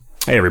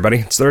Hey everybody,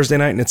 it's Thursday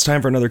night and it's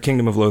time for another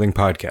Kingdom of Loathing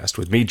podcast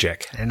with me,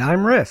 Jack. And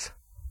I'm Riff.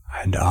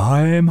 And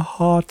I'm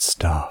Hot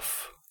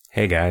Stuff.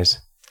 Hey guys,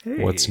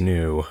 What's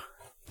new?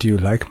 Do you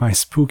like my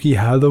spooky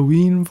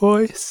Halloween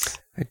voice?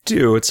 I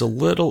do. It's a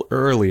little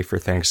early for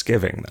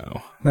Thanksgiving,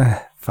 though.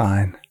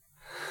 Fine.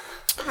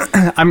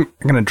 I'm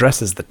going to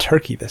dress as the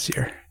turkey this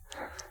year.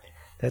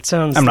 That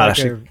sounds I'm like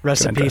not a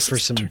recipe for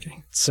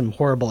turkey. some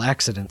horrible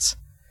accidents.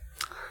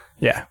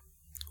 Yeah.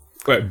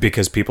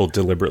 Because people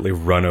deliberately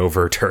run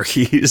over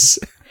turkeys.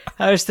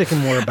 I was thinking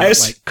more about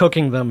like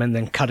cooking them and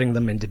then cutting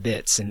them into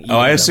bits and eating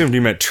I them. assumed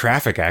you meant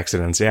traffic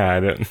accidents. Yeah, I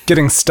didn't.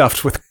 Getting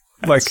stuffed with,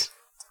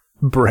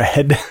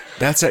 bread.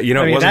 That's it. I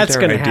mean, wasn't that's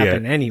their going to idea.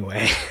 happen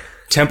anyway.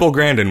 Temple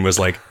Grandin was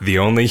like, the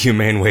only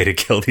humane way to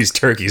kill these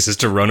turkeys is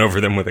to run over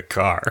them with a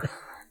car.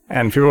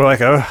 And people were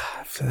like, oh,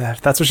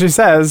 if that's what she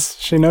says.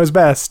 She knows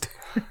best.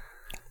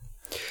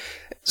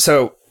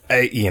 So,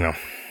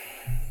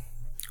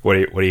 what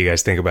do you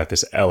guys think about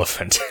this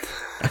elephant?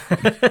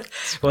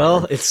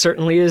 Well, it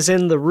certainly is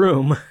in the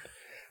room.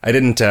 I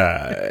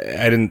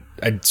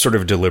sort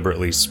of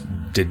deliberately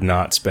did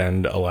not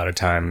spend a lot of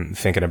time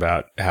thinking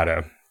about how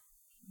to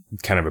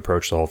kind of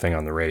approach the whole thing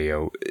on the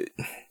radio.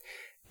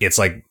 It's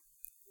like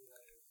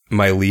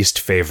my least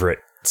favorite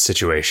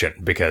situation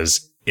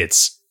because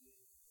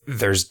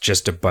there's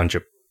just a bunch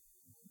of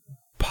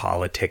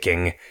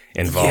politicking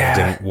involved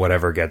in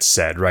whatever gets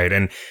said, right?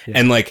 And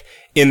like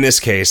in this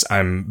case,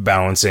 I'm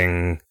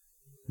balancing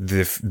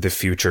the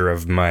future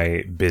of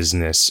my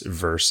business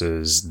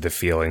versus the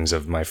feelings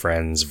of my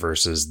friends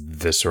versus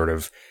the sort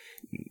of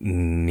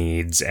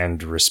needs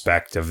and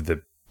respect of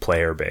the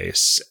player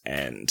base.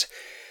 And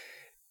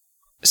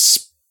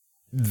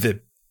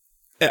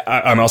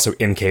I'm also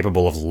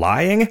incapable of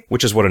lying,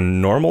 which is what a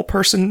normal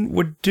person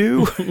would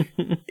do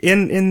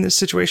in this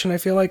situation, I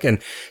feel like.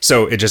 And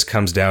so it just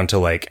comes down to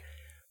like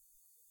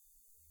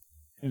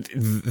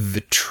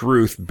the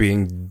truth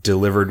being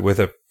delivered with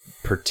a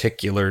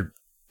particular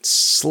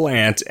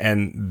slant,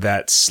 and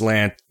that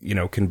slant,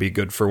 can be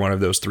good for one of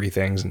those three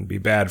things and be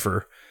bad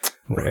for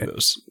one of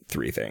those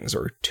three things,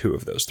 or two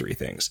of those three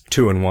things,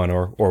 2 and 1,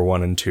 or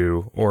 1 and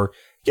 2, or,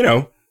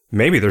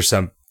 maybe there's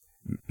some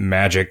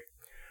magic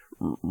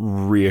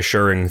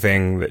reassuring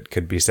thing that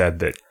could be said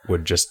that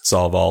would just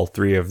solve all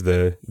three of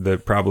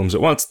the problems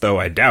at once, though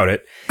I doubt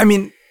it. I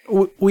mean,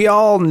 we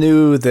all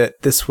knew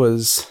that this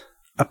was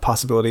a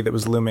possibility that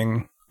was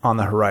looming on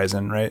the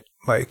horizon, right?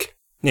 Like,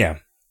 yeah,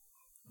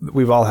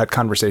 we've all had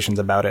conversations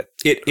about it.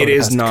 It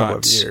is not couple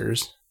of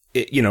years.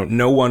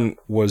 No one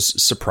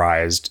was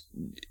surprised.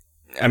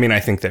 I mean, I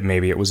think that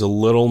maybe it was a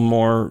little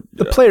more.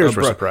 The players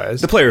were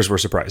surprised. The players were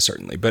surprised,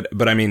 certainly, but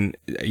I mean,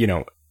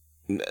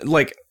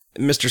 like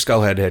Mr.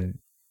 Skullhead had,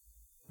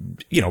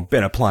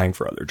 been applying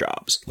for other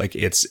jobs. Like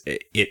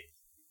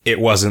it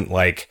wasn't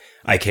like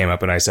I came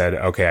up and I said,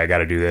 okay, I got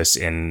to do this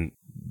in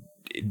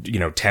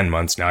 10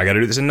 months. Now I got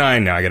to do this in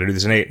 9. Now I got to do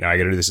this in 8. Now I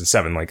got to do this in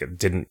 7. Like, it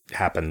didn't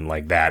happen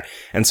like that.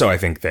 And so I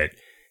think that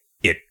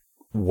it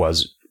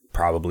was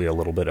probably a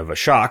little bit of a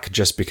shock,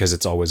 just because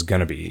it's always going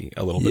to be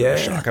a little bit of a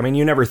shock. I mean,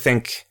 you never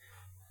think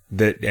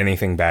that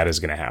anything bad is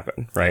going to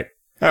happen, right?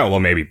 Oh, well,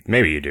 maybe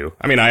you do.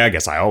 I mean, I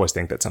guess I always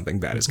think that something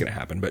bad is going to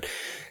happen, but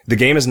the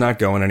game is not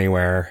going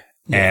anywhere.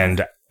 Yeah.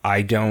 And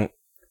I don't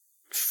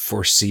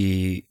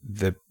foresee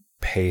the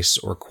pace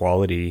or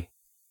quality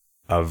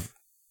of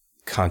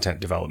content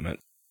development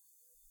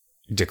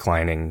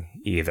declining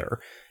either.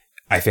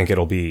 I think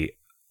it'll be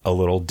a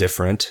little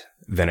different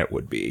than it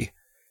would be,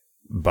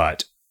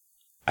 but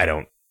I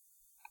don't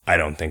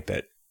think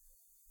that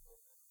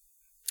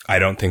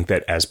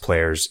as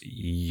players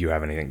you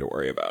have anything to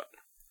worry about.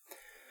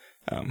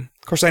 Of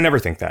course, I never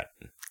think that.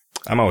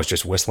 I'm always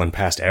just whistling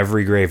past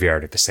every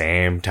graveyard at the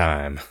same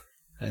time.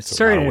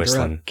 Sorry to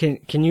interrupt.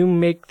 Can you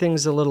make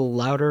things a little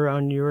louder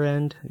on your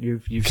end?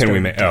 You've can we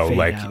make? Oh,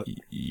 like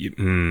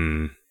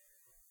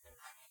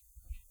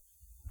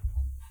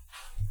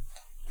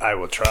I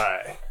will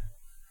try.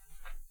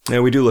 Yeah,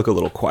 we do look a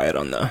little quiet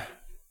on the.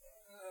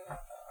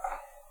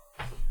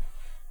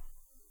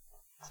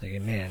 It's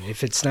like, man,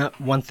 if it's not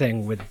one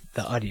thing with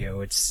the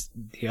audio, it's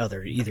the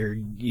other.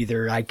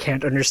 Either I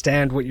can't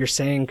understand what you're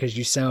saying because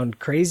you sound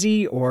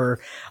crazy, or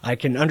I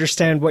can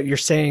understand what you're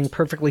saying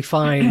perfectly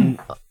fine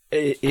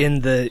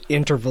in the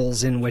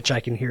intervals in which I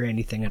can hear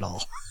anything at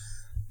all.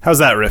 How's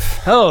that,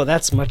 Riff? Oh,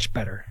 that's much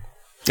better.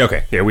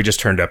 Okay, yeah, we just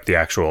turned up the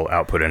actual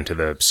output into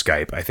the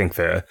Skype. I think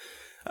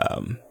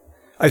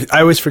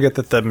I always forget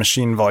that the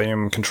machine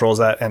volume controls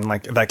that, and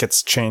like that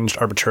gets changed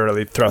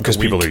arbitrarily throughout the week. Because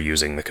people are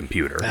using the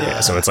computer. Yeah,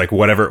 so it's like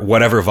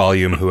whatever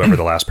volume whoever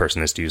the last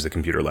person is to use the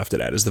computer left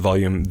it at is the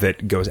volume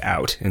that goes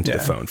out into the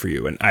phone for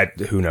you. And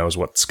who knows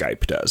what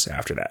Skype does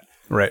after that.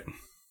 Right.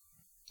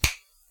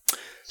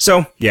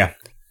 So, yeah.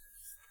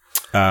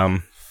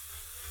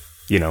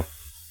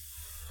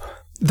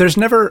 There's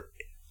never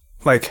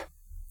like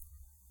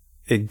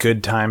a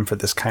good time for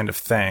this kind of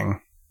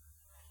thing.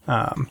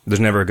 There's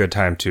never a good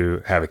time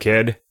to have a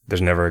kid.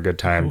 There's never a good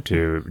time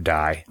to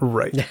die.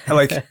 Right.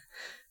 Like,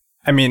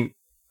 I mean,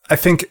 I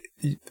think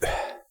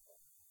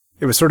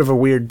it was sort of a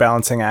weird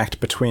balancing act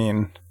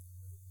between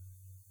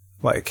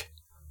like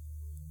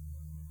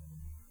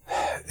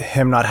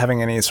him not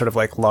having any sort of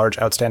like large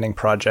outstanding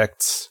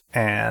projects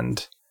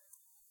and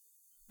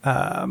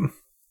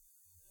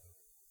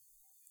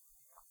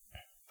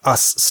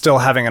us still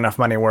having enough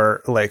money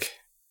where like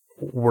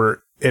we're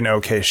in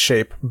okay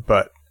shape,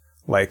 but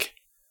like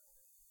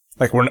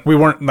we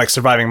weren't like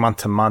surviving month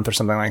to month or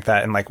something like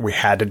that, and like we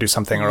had to do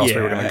something or else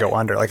we were going to go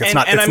under. Like it's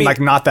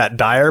not that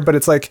dire, but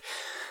it's like,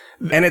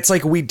 and it's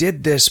like we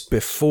did this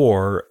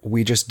before.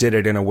 We just did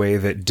it in a way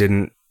that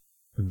didn't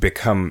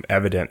become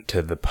evident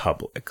to the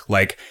public.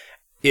 Like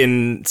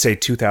in say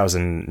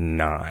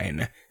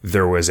 2009,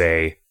 there was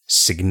a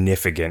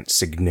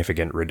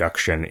significant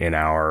reduction in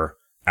our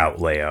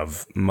outlay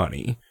of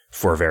money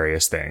for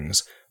various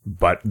things.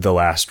 But the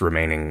last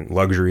remaining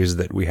luxuries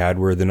that we had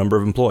were the number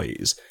of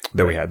employees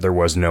that we had. There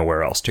was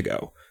nowhere else to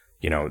go.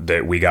 You know,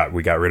 that we got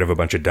rid of a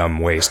bunch of dumb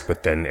waste,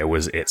 but then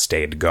it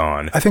stayed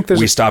gone. I think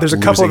there's a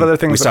couple of other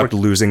things. We stopped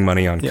losing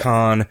money on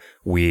con.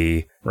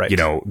 We,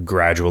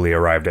 gradually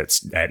arrived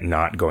at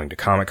not going to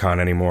Comic-Con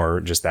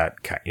anymore. Just that,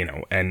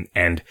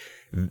 and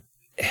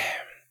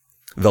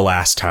the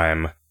last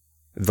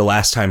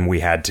time we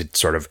had to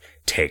sort of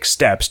take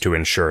steps to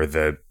ensure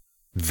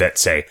that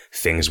say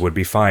things would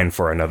be fine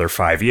for another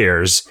 5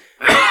 years,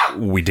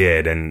 we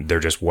did, and there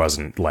just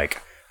wasn't like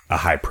a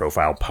high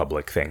profile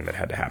public thing that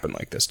had to happen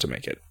like this to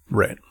make it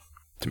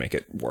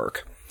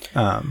work.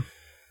 I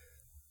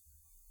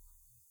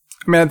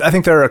mean, I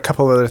think there are a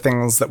couple of other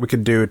things that we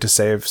could do to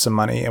save some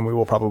money, and we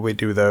will probably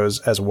do those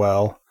as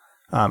well.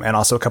 And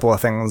also a couple of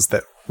things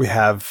that we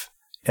have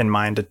in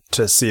mind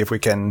to see if we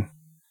can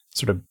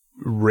sort of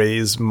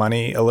raise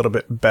money a little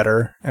bit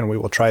better, and we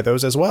will try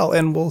those as well,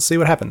 and we'll see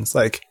what happens.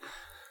 Like,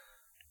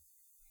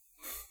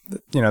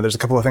 there's a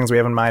couple of things we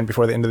have in mind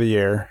before the end of the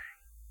year.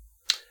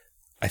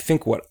 I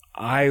think what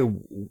I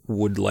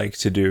would like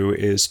to do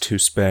is to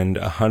spend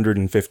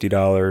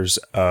 $150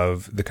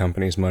 of the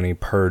company's money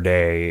per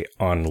day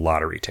on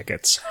lottery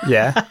tickets.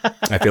 Yeah.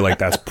 I feel like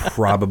that's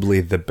probably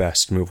the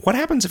best move. What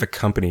happens if a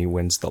company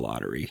wins the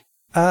lottery?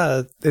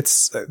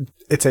 It's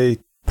a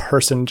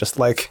person just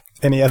like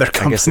any other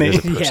company. I guess it is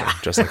a person,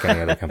 just like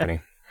any other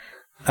company.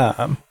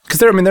 Because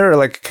there are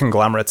like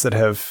conglomerates that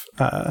have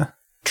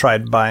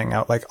tried buying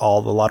out like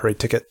all the lottery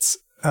tickets.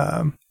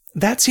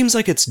 That seems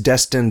like it's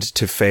destined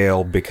to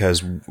fail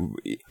because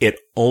it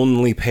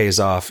only pays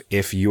off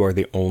if you are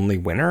the only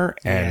winner,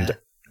 and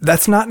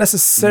that's not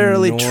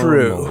necessarily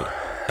true.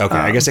 Okay,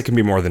 I guess it can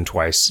be more than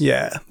twice.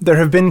 Yeah, there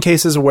have been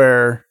cases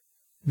where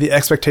the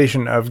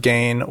expectation of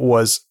gain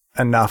was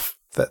enough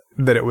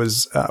that it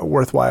was a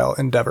worthwhile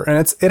endeavor.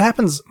 And it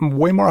happens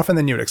way more often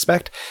than you would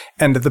expect.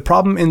 And the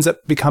problem ends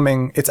up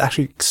becoming, it's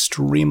actually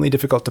extremely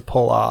difficult to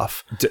pull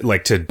off.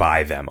 To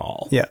buy them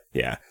all. Yeah.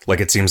 Yeah. Like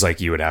it seems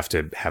like you would have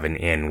to have an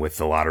in with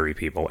the lottery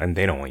people, and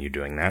they don't want you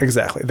doing that.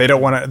 Exactly. They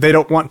don't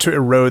want to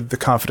erode the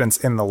confidence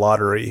in the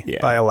lottery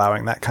by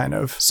allowing that kind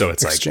of So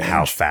it's exchange. Like,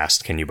 how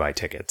fast can you buy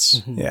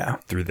tickets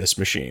through this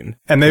machine?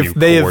 And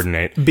they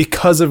have,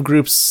 because of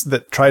groups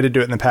that tried to do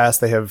it in the past,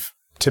 they have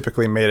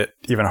typically made it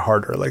even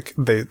harder. Like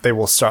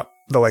they'll stop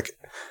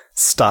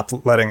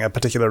letting a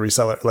particular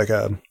reseller, like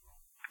a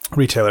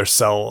retailer,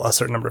 sell a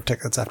certain number of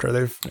tickets after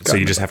they've so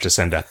you just have to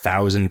send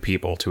 1,000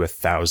 people to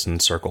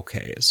 1,000 Circle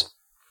Ks,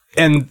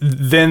 and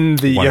then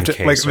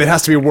it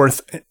has to be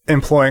worth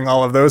employing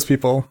all of those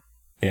people,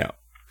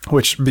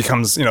 which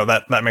becomes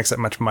that makes it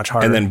much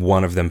harder. And then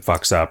one of them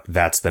fucks up,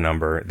 that's the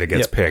number that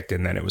gets picked,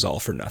 and then it was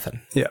all for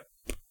nothing.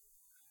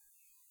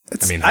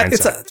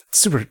 It's a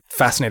super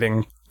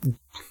fascinating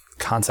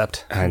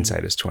concept.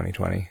 Hindsight is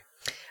 20/20.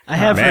 I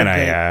have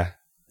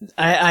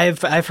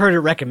I've heard it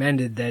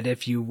recommended that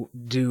if you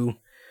do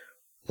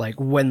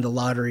win the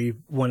lottery,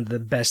 one of the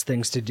best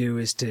things to do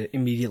is to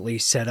immediately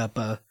set up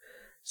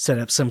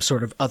some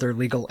sort of other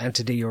legal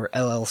entity or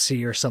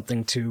LLC or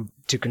something to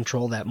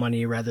control that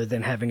money rather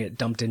than having it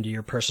dumped into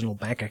your personal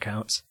bank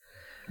accounts.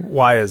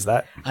 Why is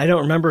that? I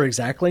don't remember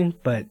exactly,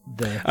 but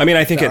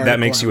I think that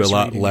makes you a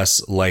lot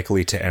less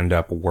likely to end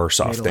up worse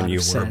off than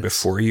you were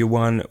before you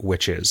won,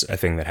 which is a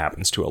thing that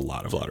happens to a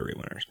lot of lottery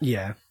winners.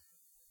 Yeah.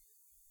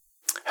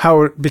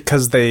 How?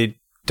 Because they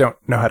don't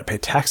know how to pay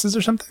taxes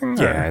or something?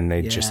 Yeah, and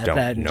they just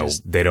don't know.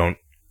 They don't,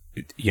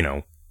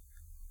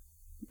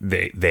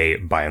 they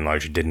by and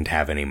large didn't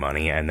have any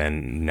money, and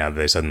then now that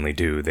they suddenly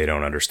do, they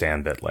don't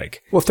understand that well,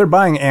 if they're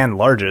buying and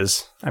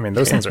larges, I mean,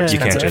 those things are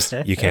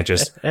expensive. you can't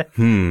just $1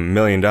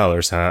 million,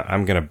 huh?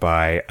 I'm gonna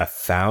buy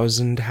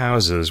 1,000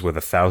 houses with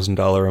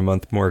 $1,000 a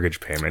month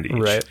mortgage payment each.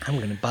 Right. I'm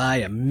gonna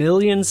buy 1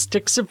 million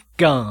sticks of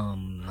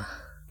gum.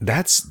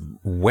 That's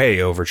way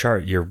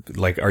overchart. You're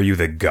are you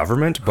the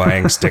government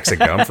buying sticks of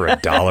gum for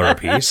 $1 a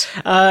piece?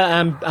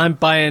 I'm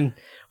buying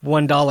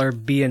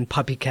 $1 Bee and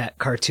Puppy Cat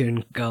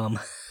cartoon gum.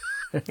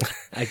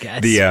 I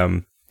guess.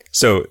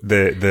 So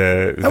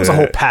that was a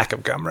whole pack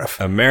of gum, Riff.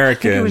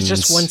 Americans. It was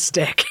just one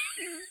stick.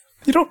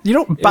 You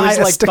don't buy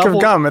a stick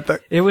of gum at the.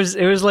 It was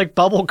like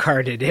bubble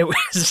carded. It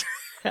was.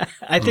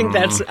 I think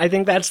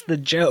that's the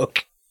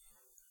joke.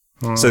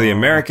 So the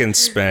Americans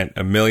spent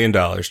 $1 million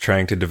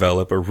trying to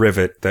develop a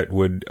rivet that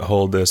would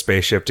hold a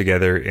spaceship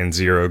together in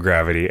zero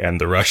gravity, and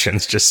the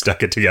Russians just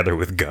stuck it together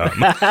with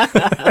gum.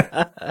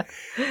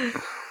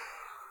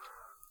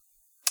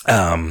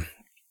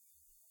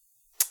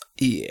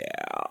 Yeah.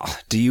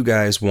 Do you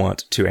guys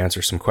want to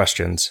answer some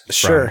questions?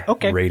 Sure.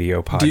 Okay.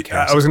 Radio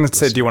podcast. I was going to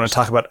say, do you want to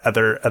talk about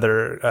other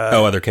other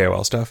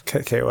KoL stuff?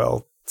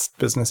 KoL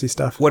businessy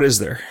stuff? What is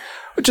there?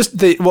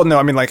 Just no,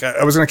 I mean, like,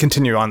 I was going to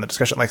continue on the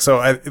discussion. Like, so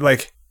I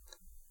like,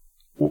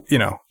 you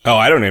know. Oh,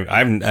 I don't even,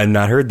 I've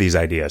not heard these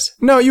ideas.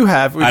 No, you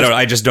have.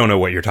 I just don't know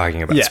what you're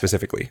talking about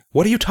specifically.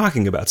 What are you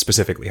talking about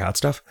specifically, Hot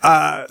Stuff?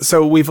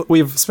 So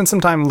we've spent some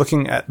time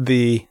looking at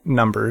the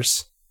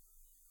numbers,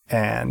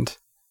 and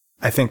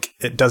I think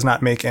it does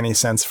not make any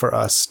sense for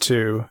us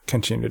to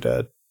continue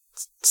to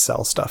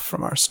sell stuff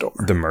from our store.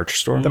 The merch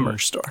store? The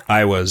merch store.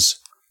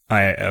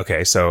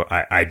 Okay, so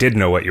I did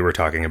know what you were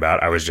talking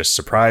about. I was just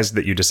surprised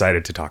that you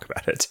decided to talk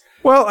about it.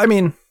 Well, I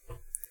mean,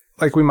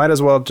 like, we might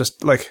as well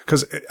just, like,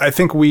 because I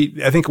think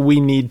we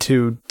need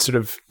to sort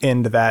of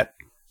end that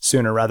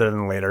sooner rather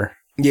than later.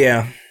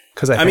 Yeah.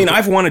 Because I mean,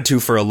 I've wanted to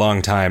for a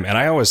long time, and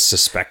I always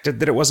suspected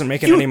that it wasn't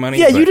making any money.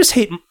 Yeah, you just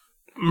hate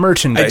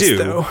merchandise,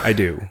 though. I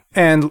do.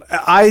 And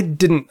I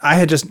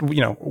had just,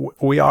 you know,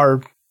 we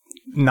are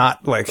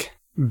not, like,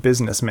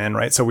 businessmen,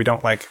 right? So we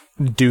don't, like,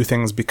 do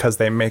things because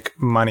they make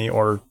money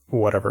or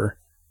whatever.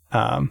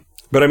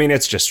 But I mean,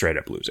 it's just straight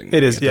up losing.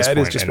 It is, yeah, it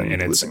is just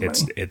and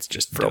it's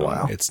just for a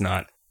while. It's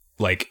not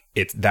like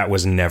that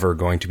was never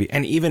going to be,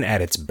 and even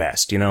at its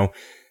best, you know,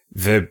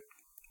 the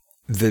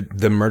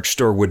merch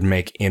store would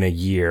make in a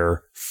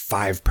year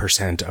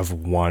 5% of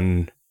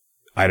one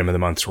item of the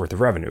month's worth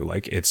of revenue.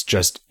 Like, it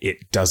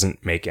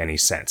doesn't make any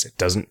sense. It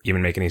doesn't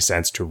even make any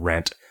sense to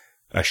rent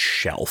a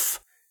shelf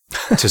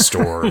to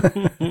store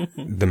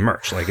the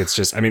merch. Like, it's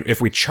just, I mean,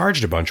 if we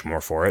charged a bunch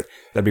more for it,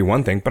 that'd be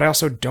one thing, but I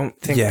also don't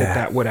think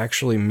that would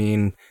actually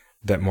mean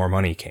that more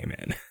money came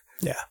in.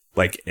 Yeah.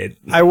 Like,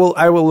 I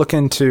will look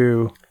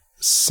into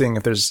seeing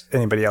if there's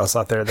anybody else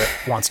out there that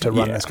wants to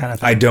run this kind of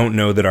thing. I don't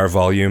know that our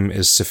volume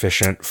is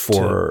sufficient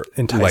for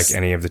like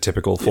any of the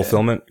typical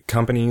fulfillment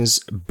companies,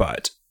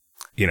 but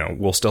you know,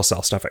 we'll still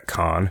sell stuff at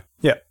Con.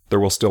 Yep. There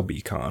will still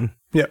be Con.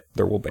 Yep.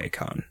 There will be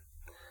Con.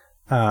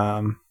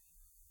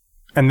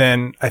 And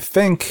then I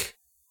think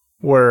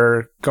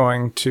we're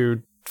going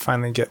to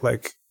finally get,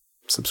 like,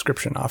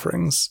 subscription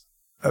offerings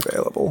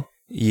available.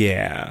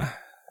 Yeah.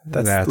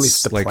 That's at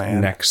least the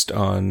plan. Next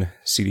on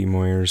CD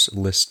Moyer's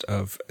list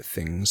of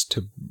things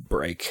to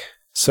break.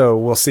 So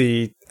we'll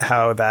see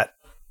how that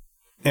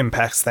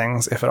impacts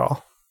things, if at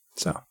all.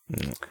 So,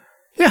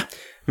 yeah.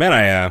 Man,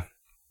 I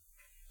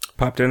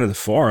popped into the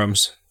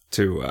forums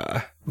to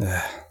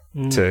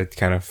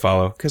kind of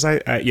follow, because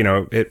I, you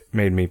know, it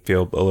made me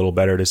feel a little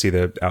better to see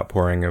the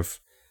outpouring of,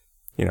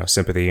 you know,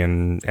 sympathy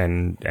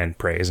and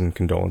praise and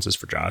condolences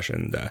for Josh,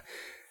 and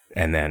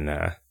then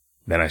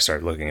I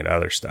started looking at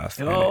other stuff,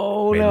 and it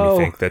made me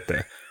think that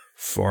the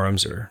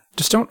forums are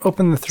just don't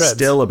open the threads.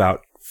 Still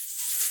about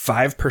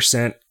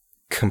 5%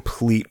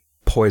 complete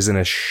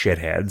poisonous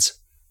shitheads.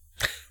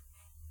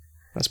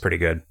 That's pretty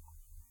good.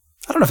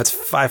 I don't know if it's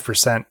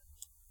 5%.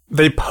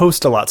 They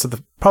post a lot, so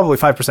probably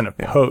 5% of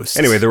posts.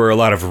 Anyway, there were a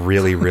lot of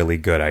really, really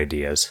good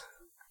ideas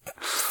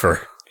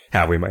for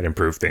how we might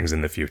improve things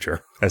in the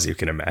future, as you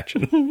can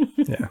imagine.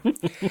 Yeah.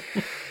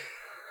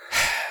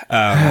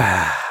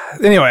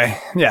 Anyway,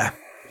 yeah.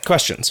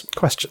 Questions.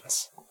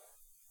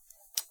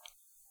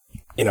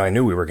 You know, I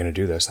knew we were going to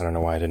do this. I don't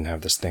know why I didn't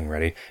have this thing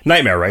ready.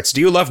 Nightmare writes,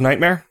 do you love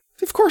Nightmare?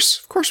 Of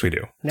course we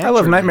do. Naturally. I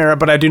love Nightmare,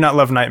 but I do not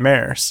love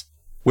nightmares.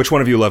 Which one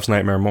of you loves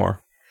Nightmare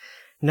more?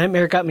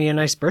 Nightmare got me a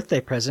nice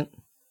birthday present.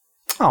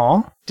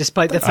 Aw.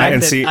 Despite the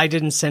fact that I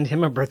didn't send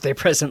him a birthday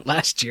present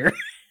last year.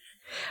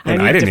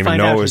 I didn't even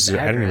know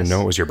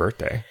it was your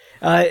birthday.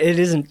 It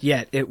isn't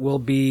yet. It will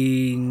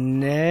be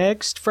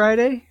next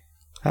Friday.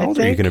 How old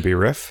are you going to be,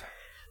 Riff?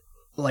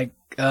 Like,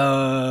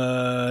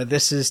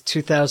 this is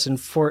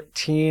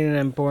 2014, and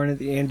I'm born at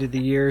the end of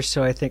the year,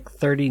 so I think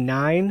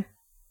 39.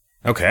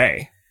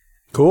 Okay.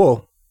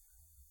 Cool.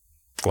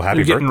 Well, happy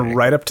birthday. You're getting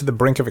right up to the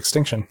brink of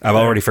extinction. I've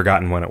already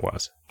forgotten when it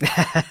was.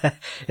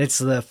 It's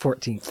the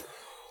 14th.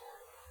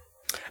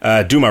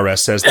 Dumares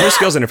says, the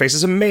skills interface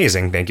is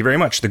amazing. Thank you very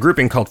much. The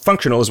grouping called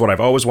functional is what I've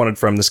always wanted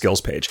from the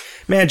skills page.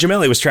 Man,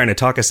 Jameli was trying to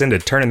talk us into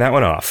turning that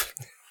one off.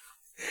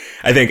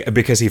 I think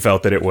because he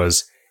felt that it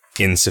was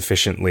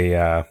insufficiently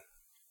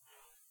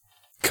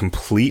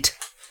complete.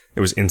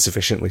 It was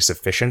insufficiently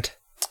sufficient.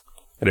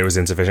 That it was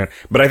insufficient.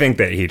 But I think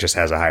that he just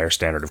has a higher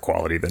standard of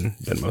quality than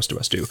most of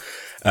us do.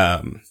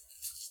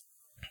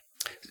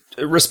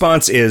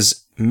 Response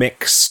is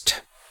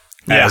mixed,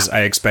 as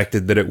I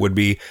expected that it would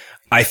be.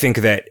 I think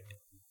that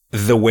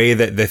the way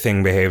that the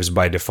thing behaves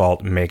by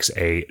default makes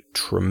a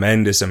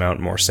tremendous amount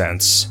more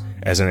sense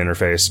as an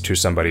interface to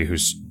somebody who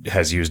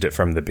has used it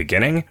from the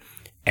beginning.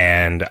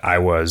 And I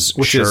was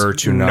sure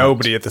to not...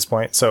 nobody at this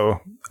point, so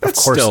of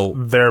course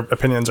their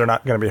opinions are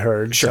not going to be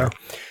heard. Sure.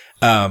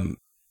 So.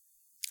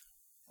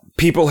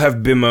 People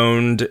have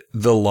bemoaned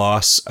the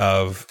loss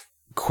of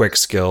quick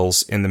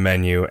skills in the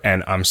menu,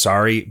 and I'm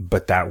sorry,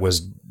 but that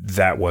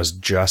was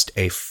just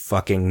a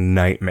fucking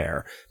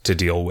nightmare to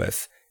deal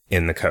with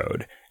in the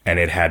code, and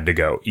it had to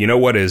go. You know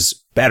what is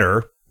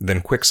better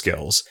than quick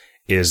skills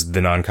is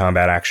the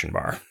non-combat action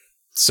bar.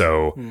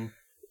 So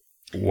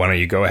why don't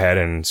you go ahead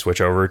and switch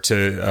over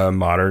to a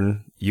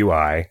modern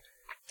UI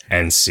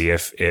and see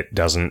if it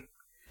doesn't,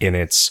 in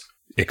its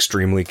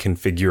extremely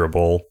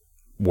configurable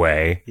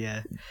way,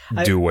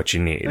 do what you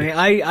need. I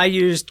mean, I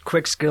used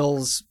quick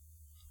skills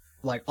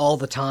like all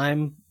the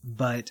time,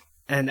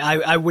 and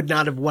I would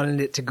not have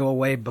wanted it to go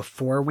away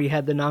before we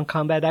had the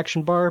non-combat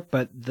action bar,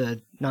 but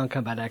the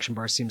non-combat action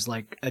bar seems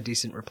like a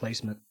decent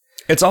replacement.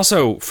 It's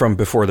also from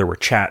before there were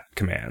chat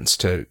commands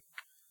to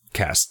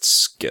cast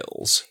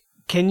skills.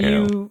 Can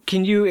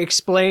you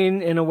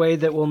explain in a way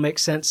that will make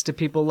sense to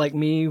people like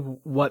me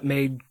what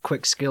made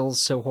quick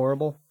skills so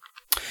horrible?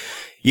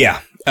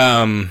 Yeah.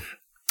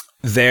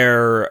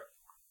 There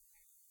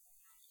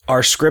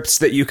are scripts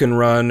that you can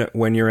run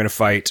when you're in a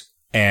fight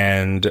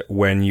and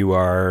when you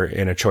are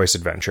in a choice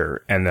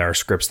adventure, and there are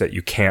scripts that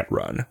you can't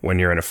run when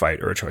you're in a fight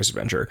or a choice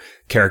adventure.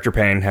 Character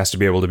pane has to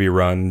be able to be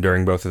run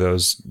during both of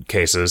those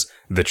cases.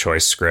 The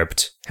choice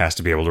script has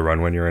to be able to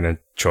run when you're in a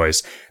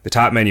choice. The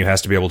top menu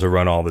has to be able to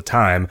run all the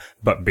time,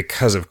 but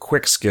because of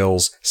quick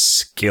skills,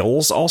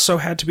 skills also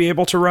had to be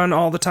able to run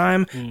all the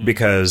time,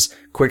 because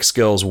quick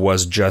skills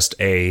was just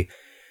an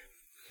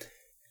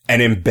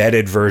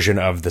embedded version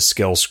of the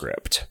skill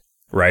script,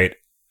 right?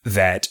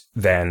 That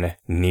then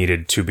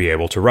needed to be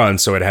able to run.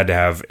 So it had to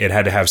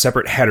have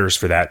separate headers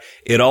for that.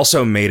 It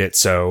also made it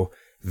so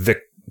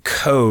the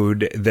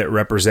code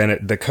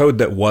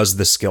that was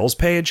the skills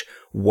page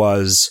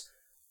was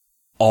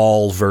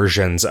all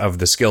versions of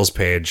the skills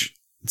page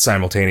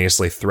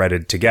simultaneously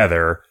threaded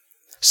together,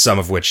 some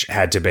of which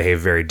had to behave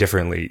very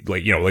differently.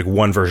 Like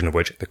one version of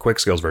which, the quick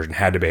skills version,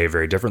 had to behave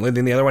very differently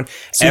than the other one.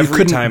 So you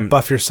couldn't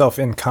buff yourself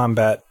in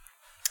combat.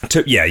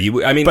 But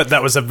that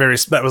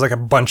was like a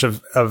bunch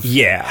of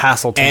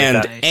hassle to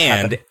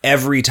and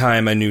every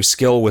time a new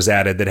skill was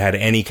added that had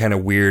any kind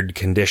of weird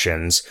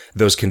conditions,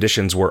 those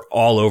conditions were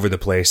all over the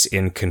place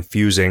in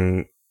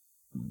confusing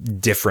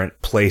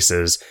different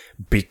places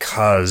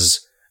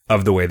because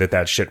of the way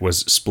that shit was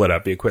split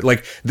up.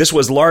 Like, this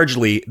was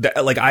largely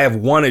like, I have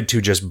wanted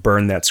to just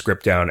burn that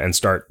script down and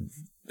start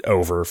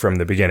over from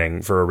the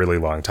beginning for a really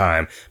long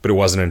time, but it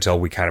wasn't until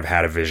we kind of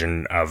had a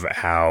vision of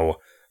how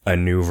a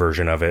new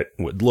version of it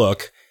would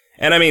look.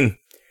 And I mean,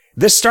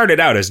 this started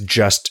out as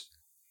just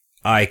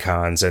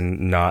icons and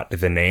not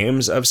the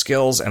names of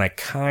skills, and I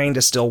kind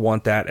of still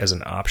want that as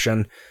an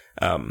option.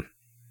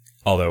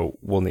 Although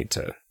we'll need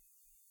to,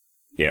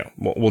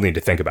 we'll need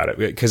to think about it,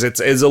 because it's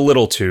a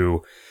little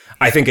too,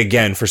 I think,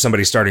 again, for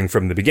somebody starting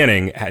from the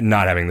beginning,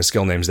 not having the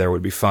skill names there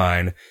would be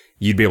fine.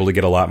 You'd be able to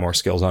get a lot more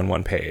skills on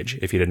one page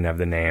if you didn't have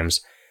the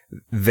names.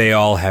 They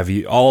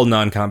all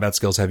non-combat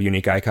skills have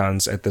unique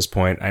icons at this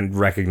point. I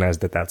recognize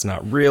that that's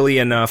not really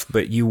enough,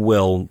 but you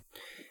will,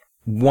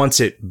 once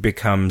it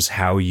becomes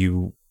how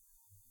you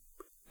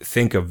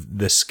think of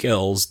the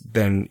skills,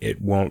 then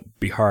it won't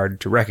be hard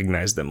to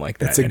recognize them like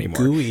that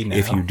anymore. GUI now.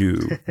 If you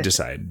do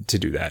decide to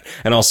do that.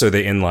 And also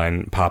the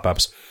inline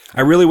pop-ups.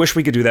 I really wish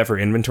we could do that for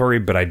inventory,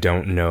 but I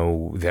don't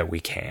know that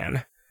we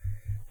can.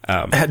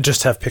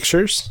 Just have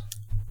pictures?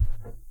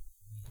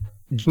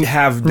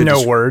 Have the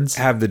no words.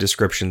 Have the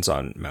descriptions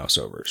on mouse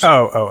overs.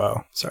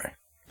 Oh. Sorry.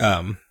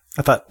 I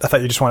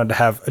thought you just wanted to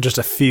have just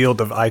a field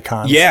of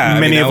icons. Yeah,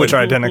 many of which are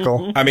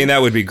identical. I mean,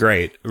 that would be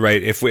great,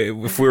 right? If we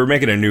were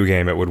making a new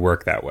game, it would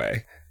work that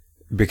way,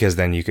 because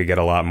then you could get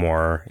a lot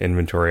more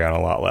inventory on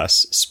a lot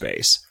less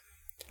space.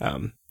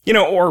 Or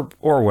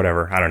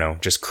whatever. I don't know,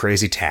 just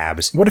crazy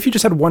tabs. What if you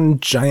just had one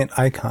giant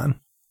icon?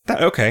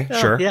 Okay,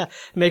 sure. Yeah,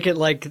 make it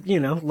like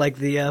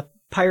the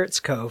Pirate's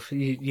Cove.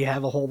 You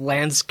have a whole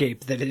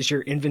landscape that is your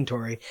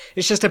inventory.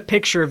 It's just a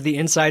picture of the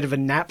inside of a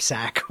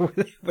knapsack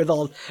with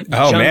all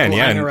junk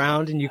lying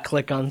around, and you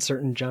click on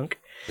certain junk.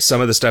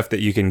 Some of the stuff that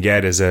you can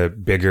get is a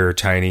bigger,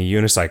 tiny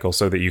unicycle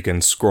so that you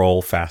can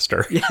scroll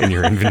faster in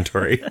your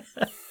inventory.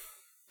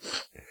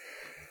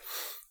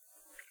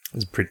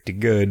 It's pretty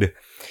good.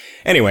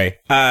 Anyway,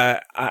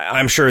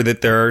 I'm sure that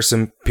there are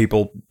some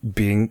people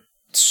being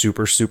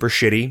super, super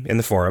shitty in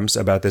the forums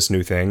about this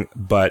new thing,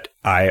 but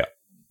I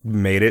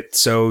made it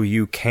so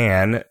you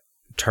can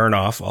turn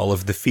off all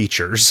of the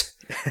features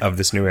of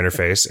this new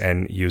interface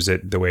and use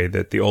it the way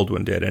that the old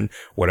one did, and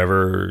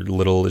whatever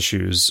little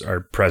issues are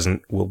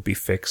present will be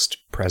fixed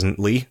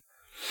presently.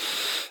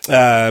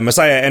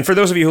 Messiah, and for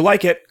those of you who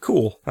like it,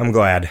 cool, I'm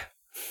glad.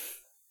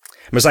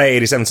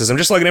 Messiah87 says, I'm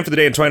just logging in for the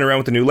day and toying around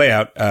with the new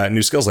layout,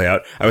 new skills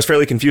layout. I was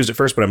fairly confused at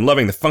first, but I'm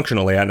loving the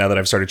functional layout now that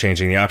I've started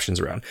changing the options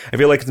around. I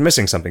feel like it's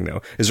missing something,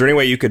 though. Is there any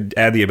way you could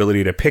add the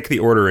ability to pick the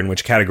order in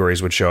which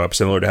categories would show up,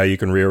 similar to how you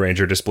can rearrange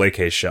your display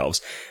case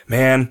shelves?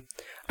 Man,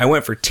 I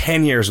went for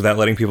 10 years without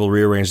letting people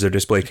rearrange their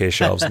display case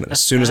shelves, and then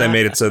as soon as I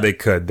made it so they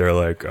could, they're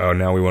like, oh,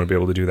 now we want to be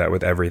able to do that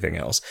with everything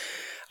else.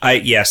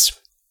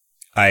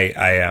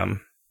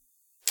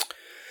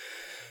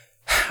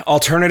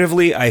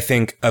 Alternatively, I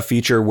think a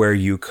feature where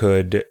you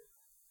could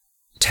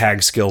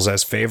tag skills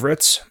as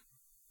favorites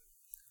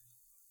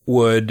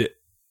would,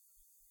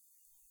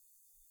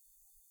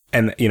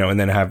 and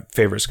then have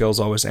favorite skills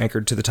always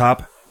anchored to the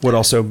top would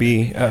also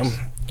be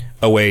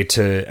a way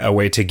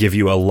to give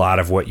you a lot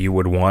of what you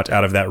would want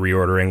out of that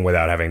reordering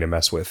without having to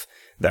mess with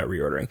that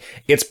reordering.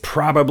 It's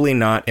probably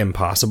not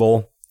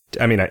impossible.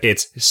 I mean,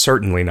 it's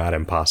certainly not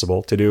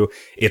impossible to do.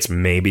 It's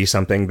maybe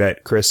something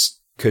that Chris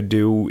could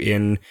do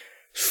in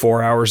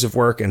 4 hours of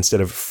work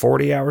instead of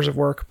 40 hours of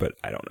work, but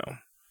I don't know.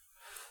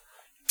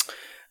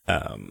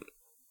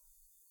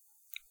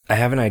 I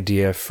have an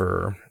idea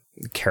for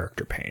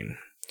character pane,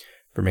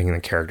 for making the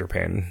character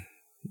pane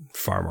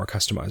far more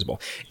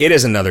customizable. It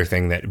is another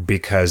thing that,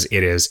 because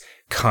it is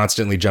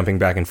constantly jumping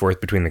back and forth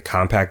between the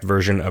compact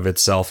version of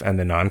itself and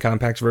the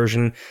non-compact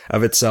version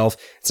of itself,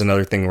 it's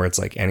another thing where it's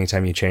like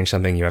anytime you change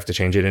something, you have to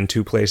change it in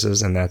 2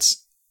 places, and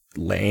that's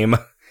lame.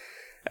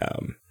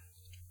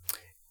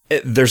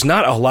 There's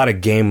not a lot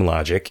of game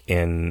logic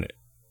in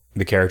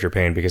the character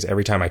pane, because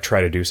every time I try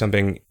to do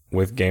something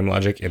with game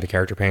logic in the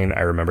character pane,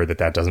 I remember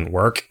that doesn't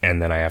work,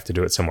 and then I have to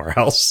do it somewhere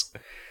else.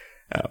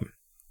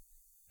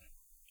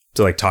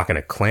 So like talking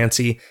to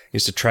Clancy,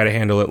 used to try to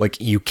handle it. Like,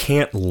 you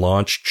can't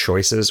launch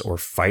choices or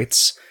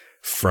fights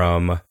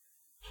from,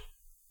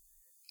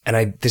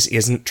 and this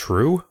isn't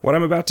true, what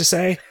I'm about to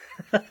say,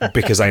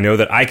 because I know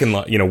that I can,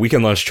 we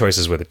can launch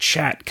choices with a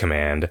chat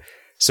command.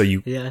 So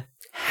you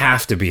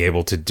have to be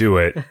able to do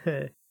it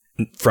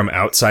from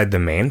outside the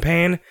main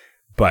pane.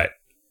 But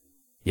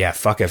yeah,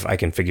 fuck if I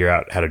can figure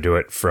out how to do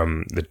it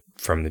from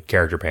the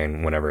character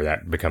pane whenever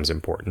that becomes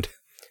important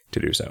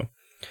to do so.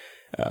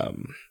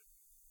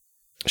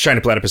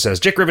 Shiny Platypus says,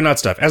 Jick Riven Nut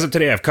Stuff. As of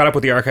today, I've caught up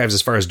with the archives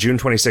as far as June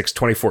 26,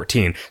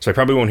 2014, so I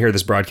probably won't hear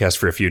this broadcast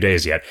for a few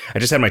days yet. I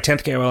just had my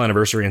 10th KOL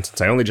anniversary, and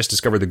since I only just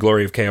discovered the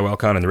glory of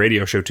KOLCon and the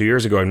radio show 2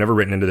 years ago, I've never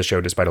written into the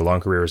show despite a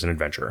long career as an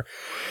adventurer.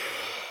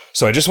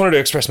 So I just wanted to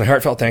express my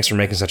heartfelt thanks for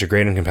making such a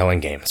great and compelling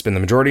game. It's been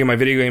the majority of my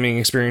video gaming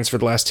experience for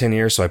the last 10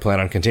 years, so I plan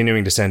on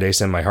continuing to send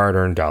ASIM my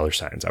hard-earned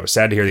 $signs. I was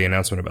sad to hear the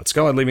announcement about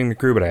Skullhead leaving the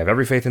crew, but I have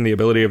every faith in the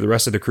ability of the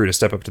rest of the crew to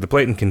step up to the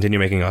plate and continue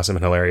making awesome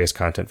and hilarious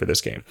content for this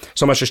game.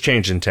 So much has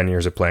changed in 10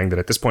 years of playing that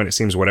at this point it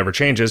seems whatever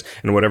changes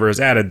and whatever is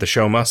added, the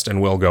show must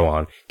and will go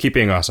on. Keep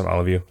being awesome, all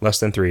of you.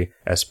 Less than 3,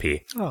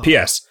 SP. Oh.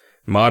 P.S.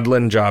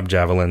 Maudlin Job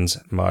Javelins,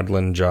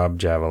 Maudlin Job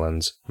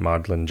Javelins,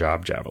 Maudlin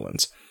Job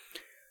Javelins.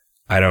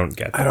 I don't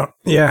get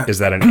that. Is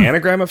that an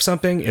anagram of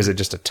something? Is it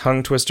just a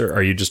tongue twister?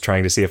 Are you just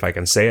trying to see if I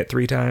can say it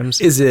 3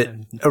 times? Is it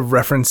a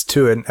reference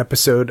to an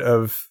episode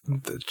of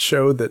the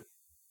show that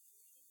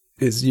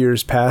is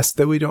years past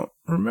that we don't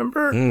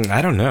remember?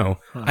 I don't know.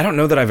 I don't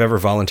know that I've ever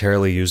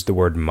voluntarily used the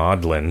word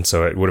maudlin,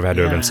 so it would have had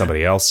to have been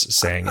somebody else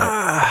saying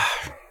it.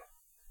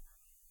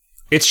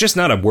 It's just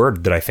not a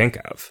word that I think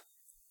of.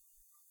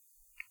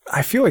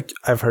 I feel like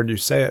I've heard you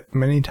say it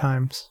many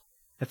times.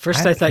 At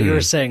first, I thought you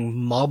were saying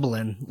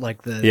Moblin,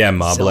 like the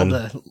Moblin.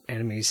 Zelda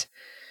enemies.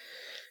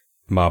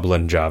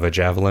 Moblin Java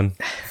Javelin.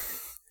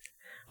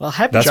 Well,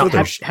 happy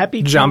Jamba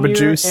 10-year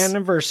Juice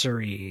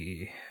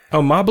anniversary.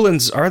 Oh,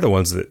 Moblins are the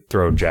ones that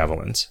throw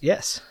javelins.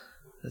 Yes,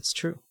 that's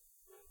true.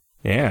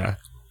 Yeah.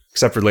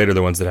 Except for later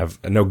the ones that have...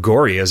 No,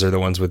 Gorias are the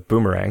ones with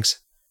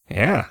boomerangs.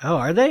 Yeah. Oh,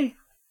 are they?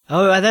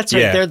 Oh, that's right.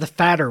 Yeah. They're the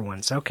fatter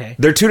ones. Okay.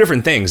 They're 2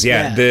 different things.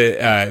 Yeah.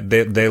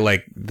 They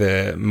like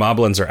the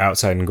Moblins are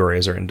outside and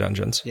Gorias are in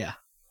dungeons. Yeah.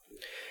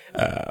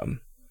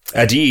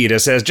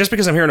 Adida says, just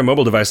because I'm here on a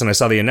mobile device and I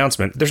saw the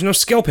announcement, there's no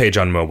skill page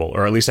on mobile,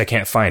 or at least I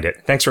can't find it.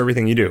 Thanks for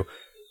everything you do.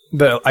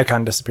 The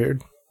icon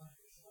disappeared.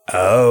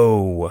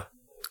 Oh.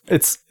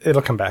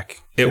 It'll come back.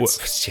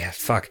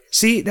 Fuck.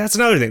 See, that's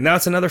another thing. Now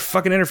it's another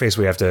fucking interface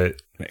we have to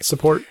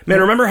support.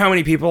 Man, remember how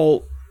many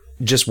people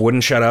just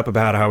wouldn't shut up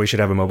about how we should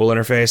have a mobile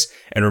interface?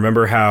 And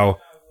remember how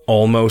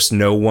almost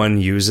no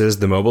one uses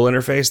the mobile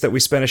interface that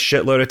we spent a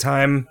shitload of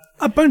time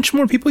A bunch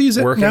more people use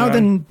it now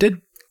than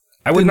did...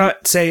 I would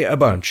not say a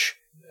bunch.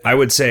 I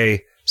would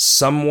say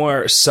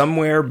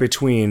somewhere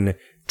between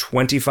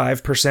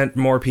 25%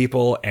 more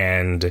people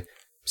and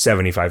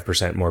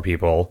 75% more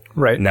people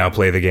now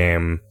play the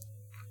game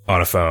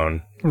on a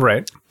phone.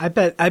 Right. I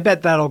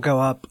bet that'll go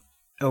up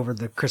over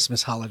the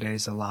Christmas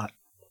holidays a lot.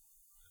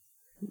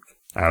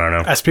 I don't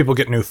know. As people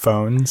get new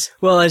phones.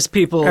 Well, as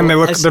people... And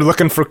they're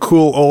looking for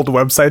cool old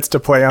websites to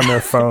play on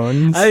their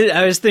phones.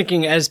 I was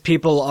thinking as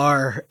people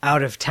are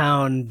out of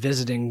town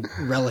visiting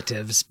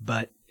relatives,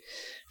 but...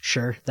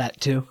 Sure,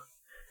 that too.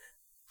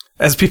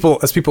 As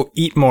people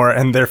eat more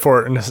and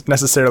therefore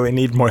necessarily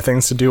need more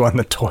things to do on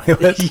the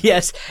toilet.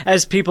 Yes,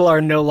 as people are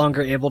no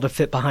longer able to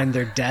fit behind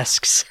their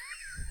desks.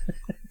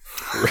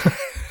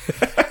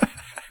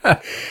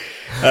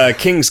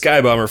 King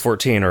Skybomber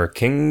 14 or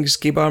King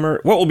Ski Bomber.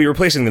 What will be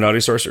replacing the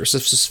Naughty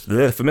Sorcerer's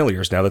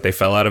familiars now that they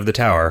fell out of the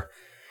tower?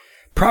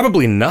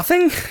 Probably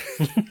nothing.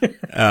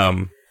 Yeah,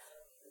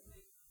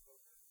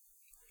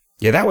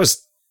 that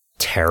was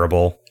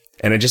terrible.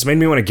 And it just made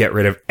me want to get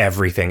rid of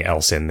everything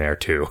else in there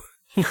too.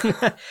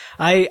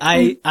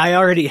 I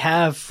already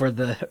have for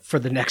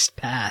the next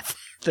path,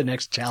 the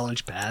next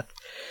challenge path.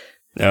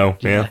 Oh,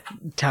 yeah.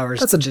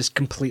 Tower's just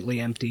completely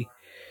empty.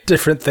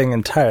 different thing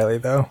entirely,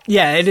 though.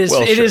 Yeah, it is.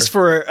 Well, it sure. is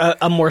for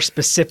a more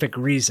specific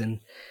reason,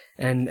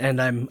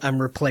 and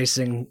I'm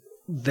replacing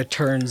the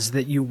turns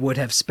that you would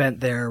have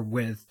spent there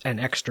with an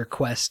extra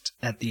quest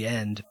at the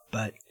end.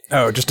 But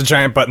Oh, just a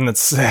giant button that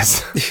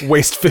says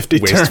waste 50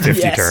 Waste turns.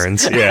 50 Yes.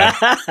 turns.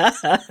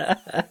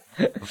 Yeah.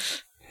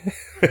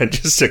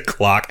 Just a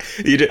clock.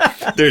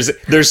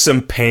 There's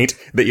some paint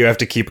that you have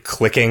to keep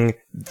clicking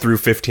through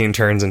 15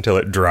 turns until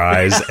it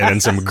dries, and then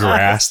some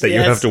grass that you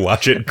Yes. have to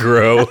watch it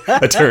grow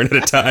a turn at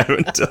a time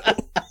until.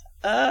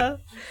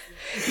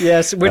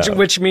 yes,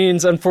 which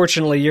means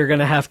unfortunately you're going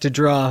to have to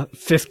draw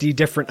 50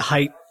 different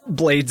height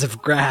blades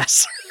of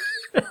grass.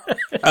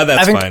 Oh,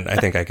 that's I think- fine. I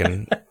think I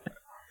can.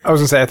 I was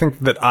going to say, I think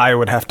that I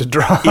would have to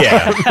draw.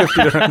 Yeah.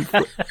 50 different-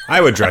 I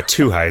would draw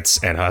 2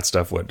 heights, and Hot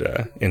Stuff would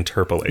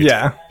interpolate.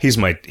 Yeah. He's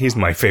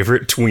my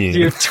favorite tween.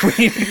 You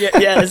tweet,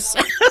 yes.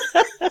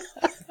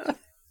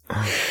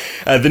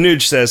 The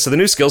Nuge says, so the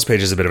new skills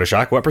page is a bit of a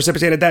shock. What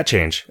precipitated that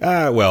change?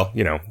 Well,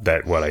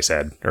 what I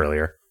said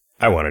earlier.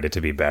 I wanted it to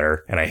be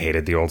better, and I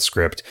hated the old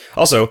script.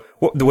 Also,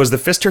 was the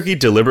fist turkey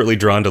deliberately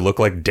drawn to look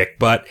like dick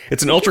butt?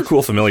 It's an ultra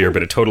cool familiar,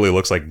 but it totally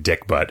looks like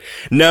dick butt.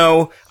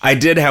 No, I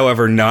did,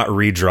 however, not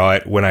redraw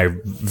it when I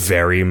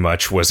very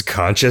much was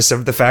conscious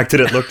of the fact that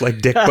it looked like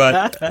dick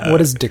butt.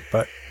 What is dick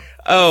butt?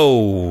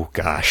 Oh,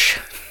 gosh.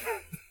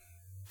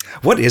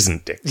 What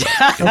isn't dick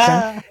butt?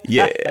 Okay.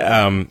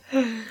 Yeah,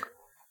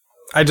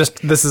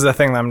 This is a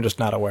thing that I'm just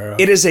not aware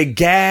of. it is a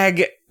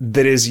gag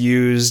that is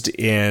used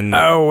in...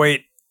 Oh,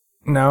 wait.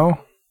 No?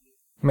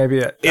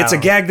 Maybe It's a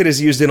gag that is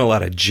used in a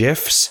lot of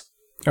GIFs,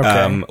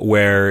 Okay.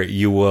 where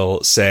you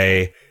will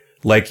say,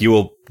 like, you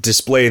will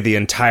display the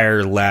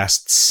entire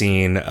last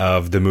scene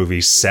of the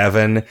movie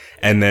Seven,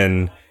 and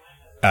then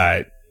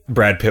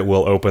Brad Pitt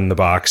will open the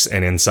box,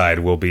 and inside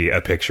will be a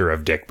picture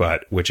of Dick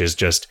Butt, which is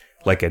just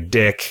like a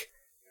dick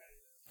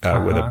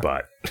with a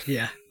butt.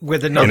 Yeah,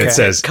 with another And it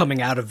says-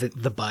 coming out of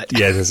the butt.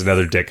 Yeah, there's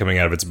another dick coming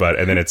out of its butt,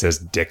 and then it says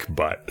Dick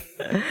Butt.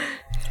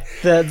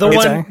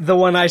 The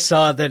one I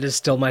saw that is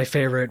still my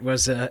favorite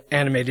was an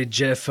animated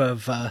GIF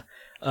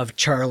of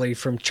Charlie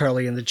from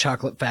Charlie and the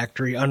Chocolate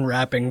Factory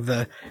unwrapping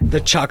the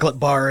chocolate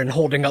bar and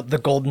holding up the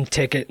golden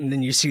ticket, and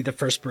then you see the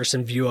first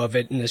person view of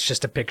it, and it's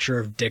just a picture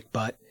of Dick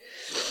Butt.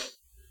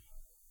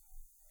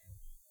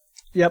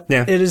 Yep,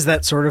 Yeah. it is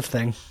that sort of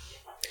thing.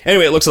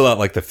 Anyway, it looks a lot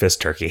like the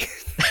fist turkey.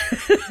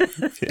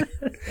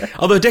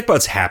 Although Dick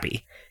Butt's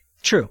happy.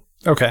 True.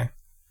 Okay.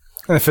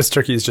 And the fist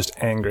turkey is just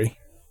angry.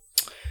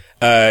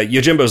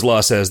 Yojimbo's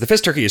Law says, the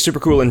fist turkey is super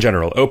cool in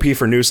general. OP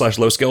for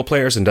new/low skill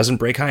players and doesn't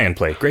break high end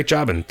play. Great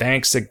job and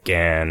thanks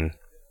again.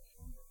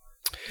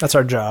 That's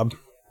our job.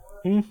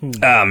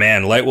 Ah,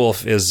 man,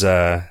 Lightwolf is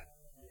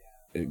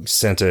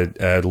sent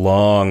a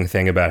long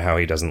thing about how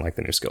he doesn't like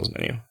the new skills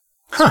menu.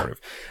 Sort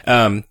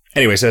of.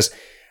 Anyway, says,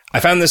 I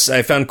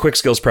found quick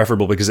skills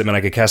preferable because it meant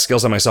I could cast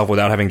skills on myself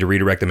without having to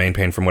redirect the main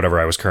pane from whatever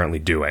I was currently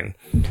doing.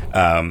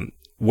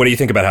 What do you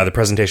think about how the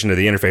presentation of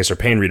the interface or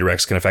pane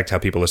redirects can affect how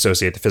people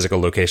associate the physical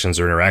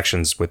locations or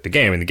interactions with the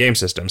game and the game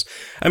systems?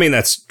 I mean,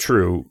 that's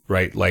true,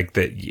 right? Like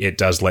that it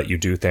does let you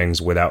do things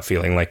without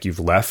feeling like you've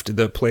left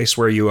the place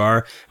where you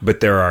are, but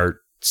there are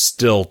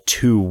still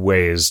 2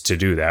 ways to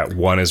do that.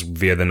 One is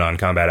via the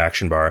non-combat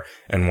action bar,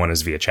 and one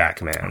is via chat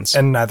commands.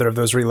 And neither of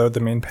those reload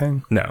the main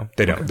pane? No,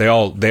 they don't.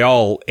 They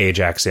all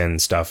Ajax in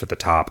stuff at the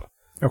top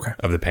Okay.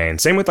 of the pane.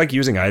 Same with like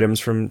using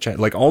items from chat.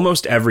 Like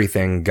almost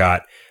everything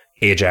got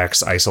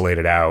Ajax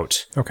isolated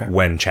out Okay.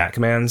 when chat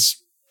commands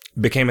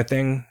became a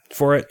thing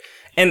for it.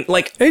 And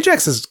like,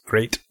 Ajax is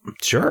great.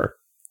 sure,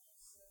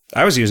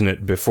 I was using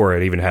it before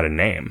it even had a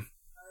name.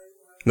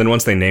 Then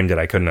once they named it,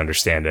 I couldn't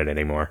understand it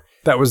anymore.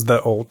 That was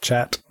the old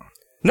chat.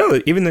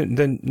 No, even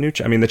the new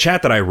chat. I mean, the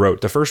chat that I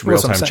wrote, the first Well,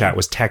 that's what I'm real-time saying. chat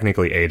was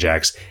technically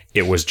Ajax.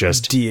 It was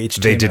just,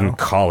 DHTML. they didn't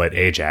call it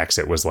Ajax.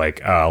 It was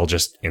like, I'll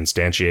just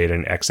instantiate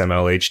an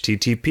XML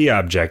HTTP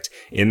object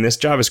in this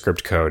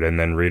JavaScript code and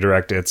then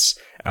redirect its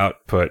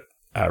output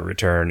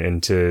return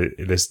into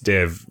this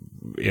div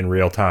in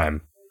real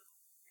time.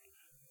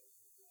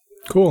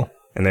 Cool.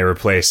 And they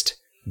replaced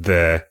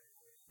the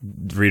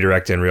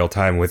redirect in real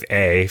time with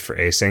A for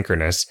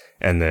asynchronous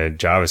and the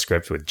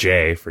JavaScript with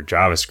J for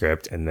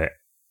JavaScript and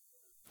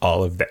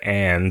all of the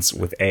ands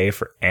with A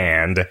for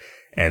and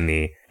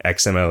the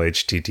XML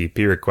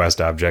HTTP request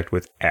object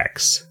with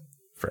X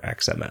for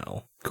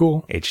XML.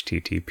 Cool.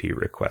 HTTP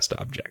request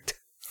object.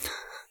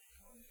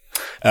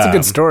 It's a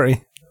good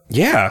story.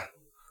 Yeah.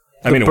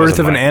 I The mean, it birth wasn't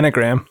of an my-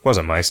 anagram.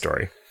 Wasn't my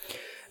story.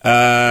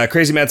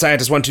 Crazy Mad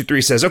Scientist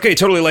 123 says, okay,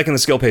 totally liking the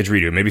skill page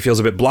redo. Maybe feels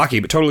a bit blocky,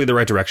 but totally the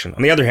right direction.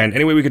 On the other hand,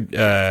 any way we could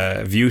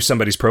view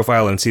somebody's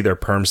profile and see their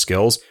perm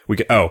skills,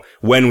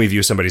 when we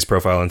view somebody's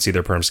profile and see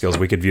their perm skills,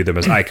 we could view them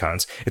as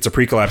icons. It's a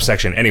pre-collapse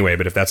section anyway,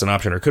 but if that's an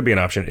option or could be an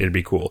option, it'd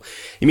be cool.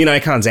 You mean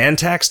icons and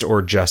text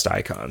or just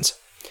icons?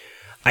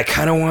 I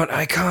kind of want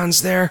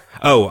icons there.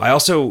 Oh, I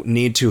also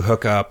need to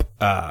hook up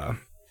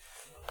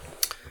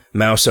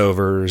mouse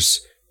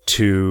overs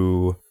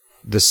to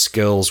the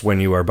skills when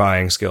you are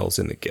buying skills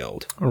in the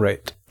guild.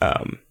 Right.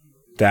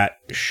 that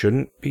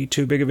shouldn't be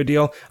too big of a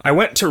deal. I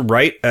went to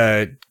write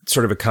a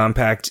sort of a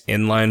compact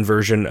inline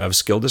version of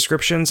skill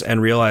descriptions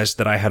and realized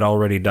that I had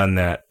already done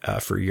that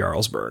for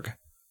Jarlsberg.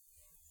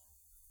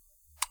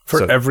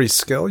 For every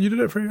skill you did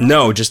it for your?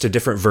 No, just a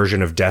different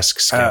version of desk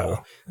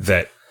skill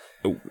that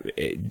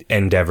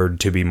endeavored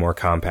to be more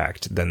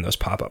compact than those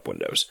pop-up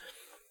windows.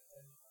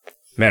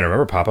 Man,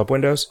 remember pop-up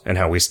windows and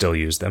how we still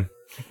use them?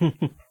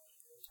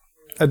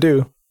 I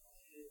do.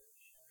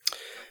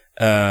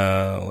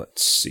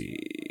 Let's see.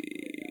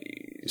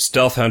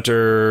 Stealth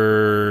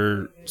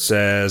Hunter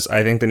says,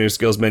 I think the new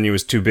skills menu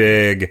is too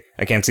big.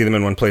 I can't see them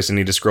in one place and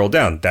need to scroll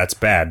down. That's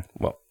bad.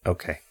 Well,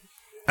 okay.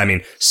 I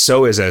mean,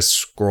 so is a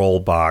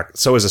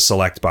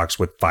select box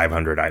with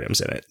 500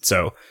 items in it.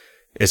 So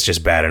it's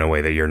just bad in a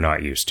way that you're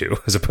not used to,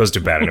 as opposed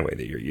to bad in a way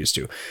that you're used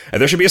to.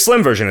 There should be a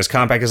slim version, as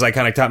compact as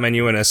iconic top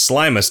menu, and a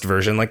slimest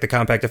version, like the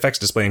compact effects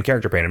display and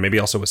character painter, maybe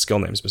also with skill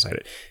names beside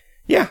it.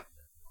 Yeah,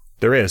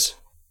 there is.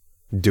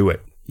 Do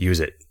it. Use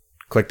it.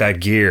 Click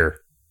that gear.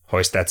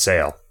 Hoist that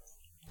sail.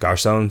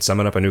 Garçon,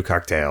 summon up a new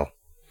cocktail.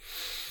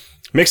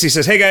 Mixie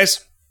says, hey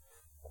guys.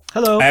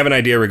 Hello. I have an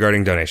idea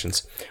regarding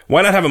donations.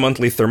 Why not have a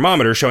monthly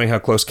thermometer showing how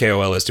close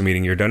KoL is to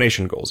meeting your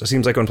donation goals? It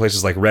seems like when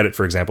places like Reddit,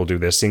 for example, do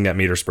this, seeing that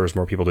meter spurs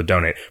more people to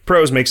donate.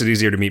 Pros, makes it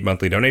easier to meet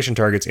monthly donation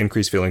targets,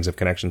 increase feelings of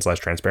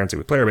connection/transparency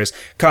with player base.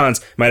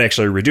 Cons, might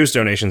actually reduce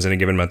donations in a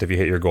given month if you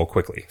hit your goal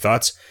quickly.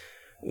 Thoughts?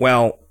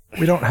 Well,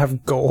 we don't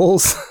have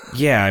goals.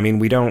 Yeah, I mean,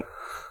 we don't.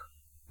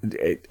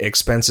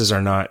 Expenses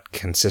are not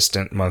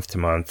consistent month to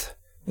month.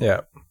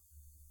 Yeah.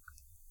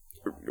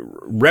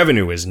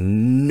 Revenue is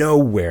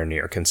nowhere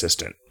near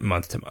consistent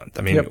month to month.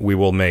 I mean, we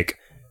will make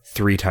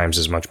 3 times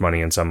as much money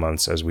in some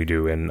months as we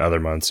do in other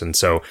months. And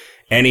so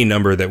any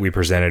number that we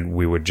presented,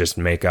 we would just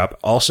make up.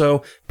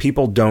 Also,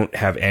 people don't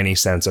have any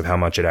sense of how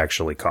much it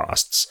actually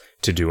costs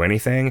to do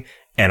anything.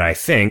 And I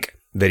think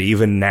that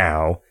even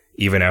now,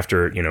 even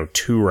after,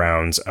 2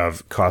 rounds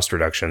of cost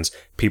reductions,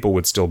 people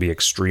would still be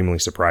extremely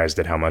surprised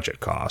at how much it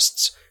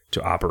costs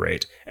to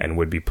operate and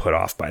would be put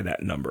off by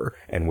that number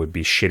and would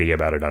be shitty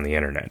about it on the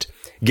internet,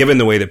 given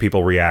the way that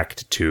people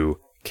react to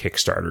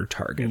Kickstarter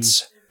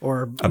targets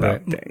or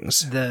about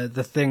things. The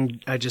thing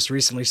I just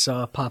recently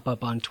saw pop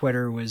up on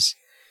Twitter was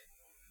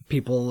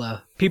people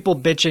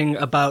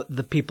bitching about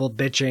the people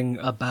bitching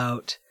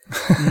about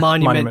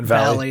Monument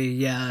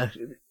Valley,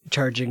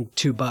 charging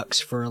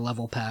 $2 for a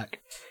level pack.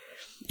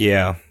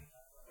 Yeah.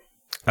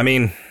 I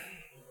mean,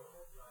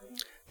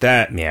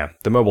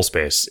 the mobile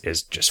space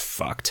is just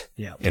fucked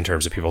in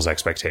terms of people's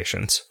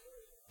expectations.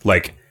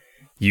 We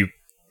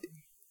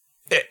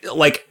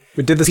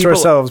did this to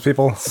ourselves,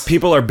 people.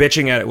 People are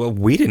bitching at it. Well,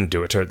 we didn't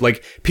do it to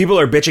it. People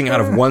are bitching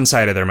out of one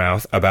side of their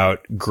mouth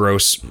about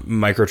gross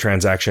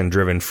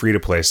microtransaction-driven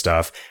free-to-play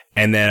stuff,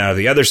 and then out of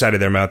the other side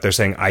of their mouth, they're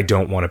saying, I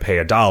don't want to pay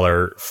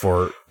 $1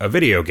 for a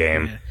video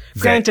game. Yeah.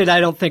 Granted, I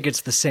don't think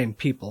it's the same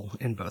people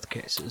in both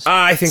cases.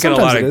 I think in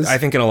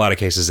a lot of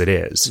cases it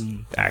is,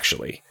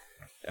 actually.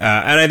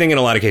 And I think in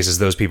a lot of cases,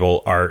 those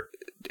people are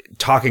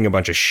talking a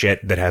bunch of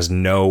shit that has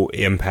no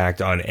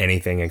impact on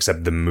anything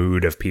except the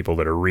mood of people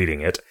that are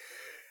reading it.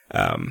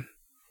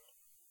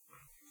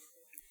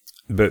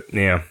 But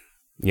yeah,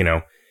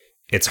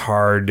 it's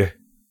hard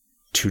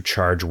to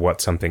charge what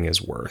something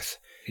is worth,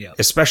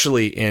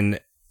 especially in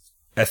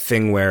a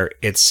thing where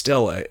it's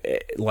still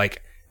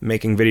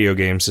making video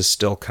games is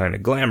still kind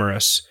of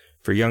glamorous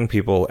for young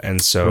people.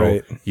 And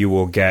so you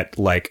will get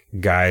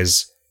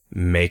guys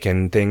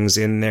making things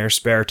in their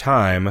spare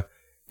time,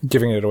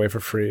 giving it away for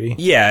free.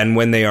 Yeah. And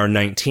when they are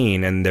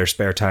 19 and their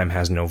spare time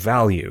has no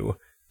value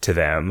to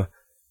them.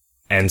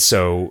 And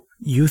so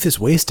youth is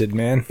wasted,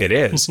 man. It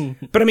is.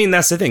 But I mean,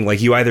 that's the thing.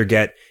 You either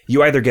get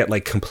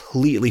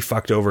completely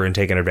fucked over and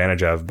taken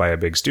advantage of by a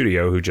big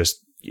studio who just,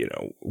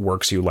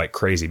 works you like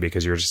crazy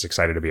because you're just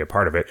excited to be a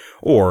part of it.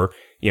 Or,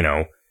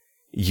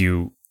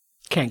 you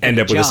can't end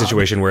up with a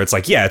situation where it's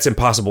it's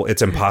impossible.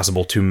 It's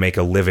impossible to make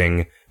a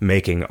living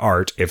making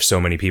art if so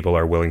many people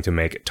are willing to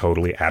make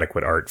totally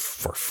adequate art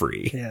for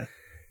free. Yeah.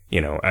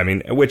 I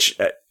mean, which,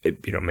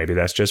 maybe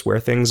that's just where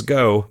things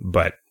go,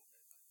 but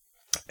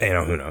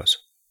who knows?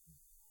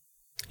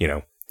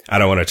 I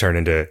don't want to turn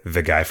into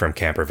the guy from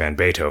Camper Van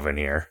Beethoven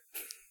here.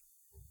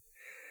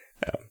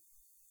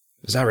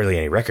 There's not really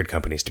any record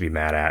companies to be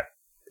mad at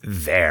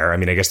there. I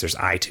mean, I guess there's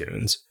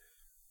iTunes.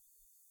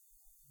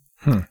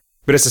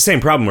 But it's the same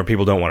problem where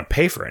people don't want to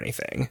pay for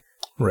anything.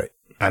 Right.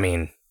 I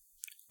mean,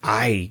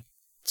 I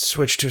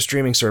switched to a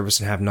streaming service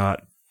and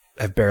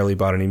have barely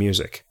bought any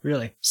music.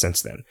 Really?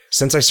 Since then.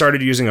 Since I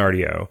started using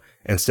RDO,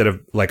 instead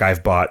of I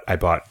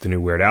bought the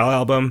new Weird Al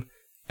album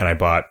and I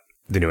bought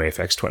the new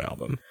Aphex Twin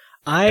album.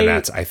 And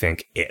that's, I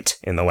think, it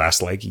in the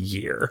last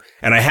year.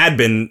 And I had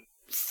been,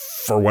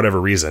 for whatever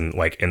reason,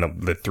 in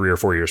the 3 or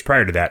 4 years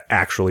prior to that,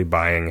 actually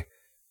buying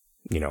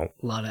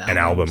an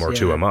album or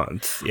two a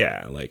month.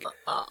 Yeah.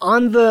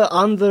 On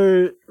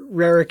the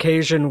rare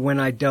occasion when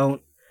I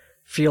don't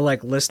feel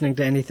like listening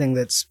to anything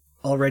that's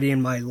already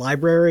in my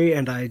library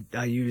and I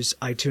use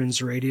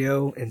iTunes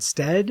Radio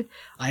instead,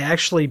 I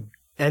actually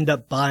end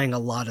up buying a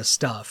lot of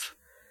stuff.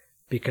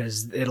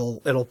 because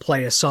it'll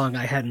play a song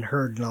I hadn't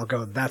heard, and I'll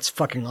go, "That's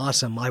fucking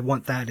awesome! I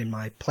want that in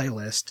my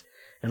playlist."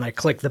 And I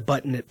click the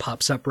button, it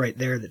pops up right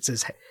there that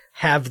says,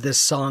 "Have this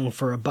song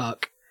for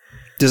 $1."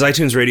 Does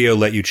iTunes Radio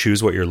let you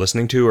choose what you're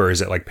listening to, or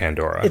is it like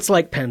Pandora? It's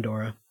like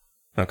Pandora.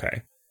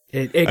 Okay.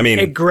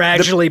 It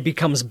gradually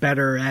becomes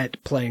better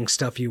at playing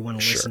stuff you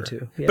want to listen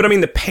to. Yeah. But I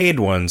mean, the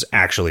paid ones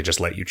actually just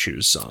let you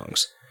choose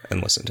songs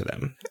and listen to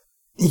them.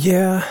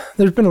 Yeah,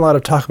 there's been a lot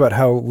of talk about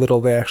how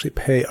little they actually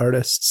pay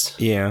artists.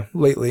 Yeah.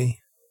 Lately.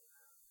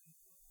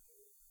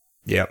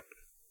 Yep.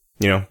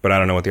 But I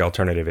don't know what the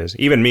alternative is.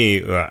 Even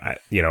me, I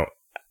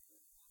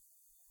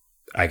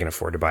can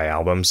afford to buy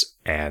albums,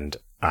 and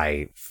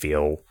I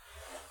feel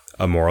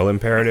a moral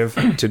imperative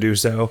to do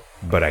so,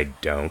 but I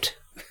don't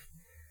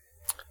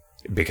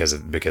because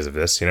of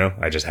this.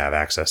 I just have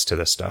access to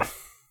this stuff.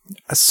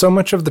 So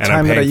much of the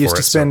time that I used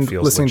to spend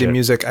listening legit. to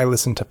music, I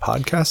listen to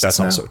podcasts. That's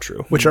now, also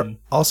true, which are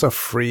also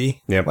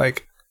free. Yep.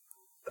 Like,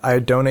 I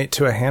donate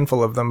to a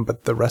handful of them,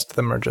 but the rest of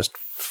them are just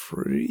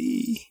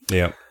free.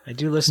 Yeah, I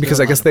do listen because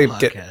to I guess they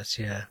get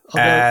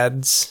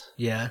ads.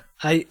 Yeah,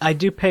 I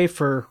do pay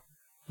for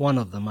one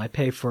of them. I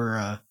pay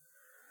for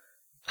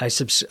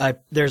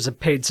there's a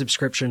paid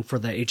subscription for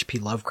the H.P.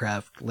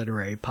 Lovecraft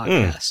literary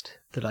podcast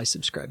that I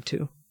subscribe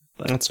to.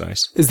 But that's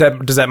nice. Does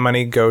that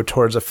money go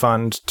towards a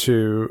fund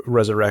to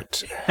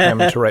resurrect him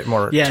to write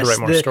more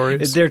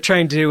stories? They're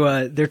trying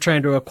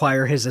to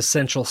acquire his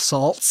essential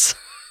salts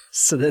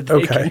so that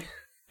they can.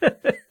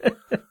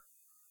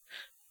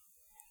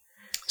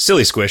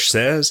 Silly Squish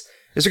says,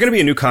 is there going to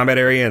be a new combat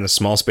area in the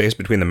small space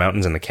between the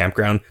mountains and the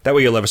campground? That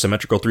way you'll have a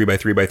symmetrical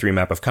 3x3x3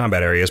 map of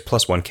combat areas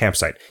plus one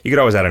campsite. You could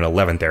always add an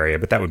 11th area,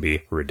 but that would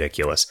be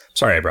ridiculous.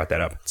 Sorry I brought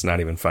that up. It's not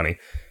even funny.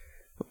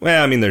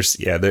 Well, I mean,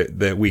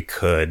 we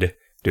could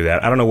do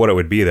that. I don't know what it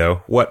would be,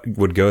 though. What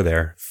would go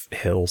there?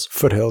 Hills.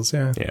 Foothills,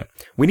 yeah. Yeah.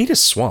 We need a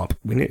swamp.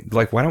 Why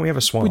don't we have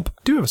a swamp? We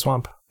do have a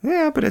swamp.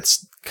 Yeah, but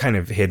it's kind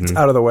of hidden. It's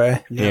out of the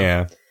way.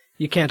 Yeah.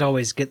 You can't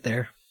always get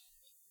there.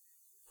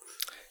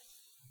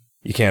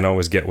 You can't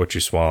always get what you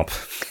swamp.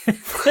 I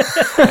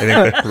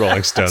think the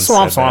Rolling Stones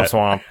said that.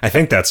 Swamp. I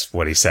think that's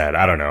what he said.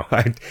 I don't know.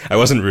 I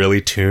wasn't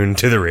really tuned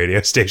to the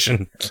radio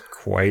station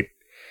quite.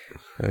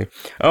 Really.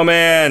 Oh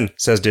man,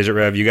 says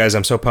DigitRev. You guys,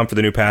 I'm so pumped for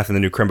the new path and the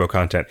new Crimbo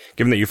content.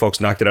 Given that you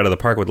folks knocked it out of the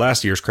park with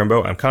last year's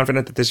Crimbo, I'm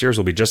confident that this year's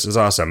will be just as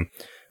awesome.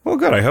 Well,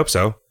 good. I hope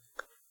so.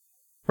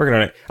 Working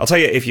on it. I'll tell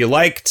you, if you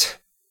liked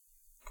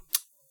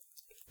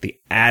the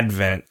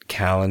Advent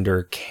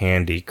Calendar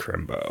Candy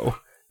Crimbo,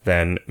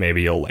 then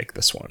maybe you'll like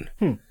this one.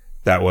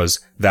 That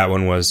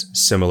one was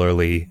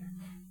similarly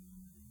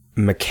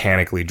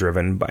mechanically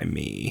driven by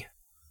me.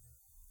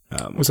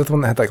 Was that the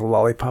one that had like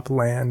Lollipop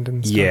Land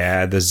and stuff?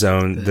 Yeah, the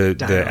zone,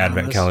 the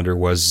Advent Calendar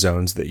was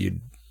zones that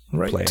you'd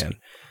play in.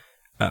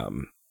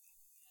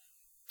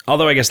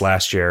 Although I guess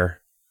last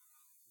year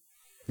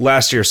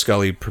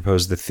Scully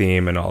proposed the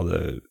theme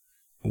and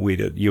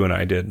you and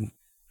I did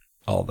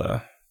all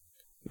the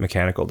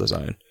mechanical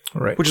design.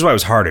 Right. Which is why it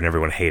was hard and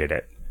everyone hated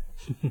it.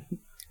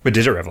 But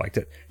DigitRev liked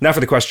it. Now for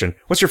the question.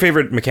 What's your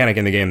favorite mechanic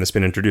in the game that's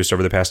been introduced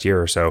over the past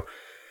year or so?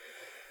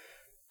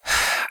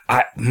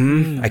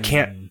 I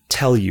can't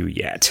tell you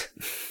yet.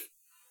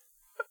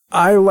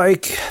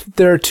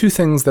 There are two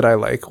things that I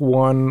like.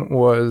 One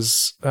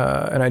was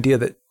an idea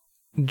that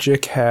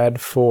Jick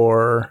had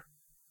for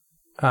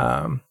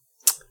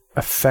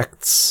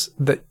effects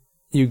that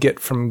you get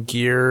from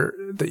gear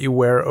that you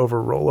wear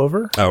over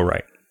rollover. Oh,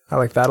 right. I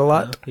like that a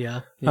lot.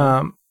 Yeah.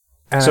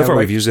 So far,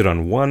 we've used it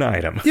on one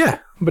item. Yeah,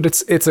 but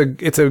it's a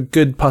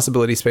good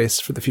possibility space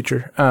for the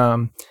future.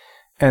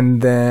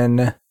 And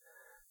then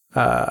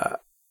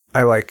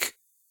I like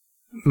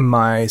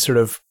my sort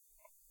of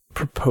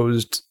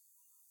proposed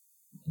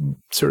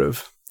sort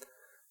of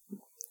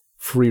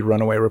free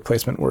runaway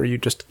replacement where you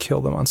just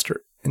kill the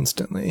monster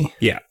instantly.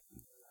 Yeah,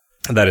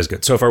 that is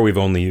good. So far, we've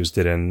only used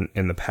it in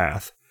the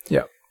path.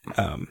 Yeah.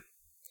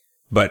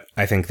 But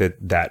I think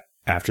that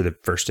after the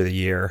first of the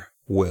year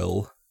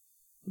will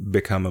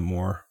become a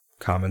more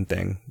common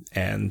thing,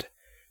 and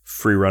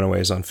free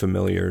runaways on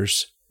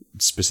familiars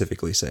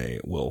specifically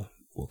will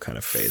kind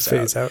of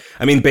phase out.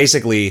 I mean,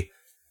 basically,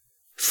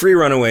 free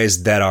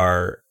runaways that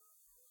are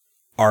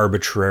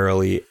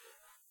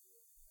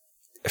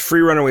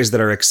free runaways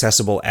that are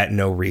accessible at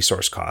no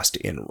resource cost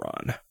in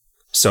run.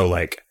 So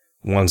like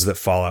ones that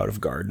fall out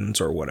of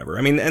gardens or whatever.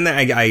 I mean, and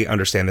I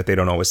understand that they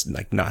don't always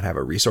like not have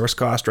a resource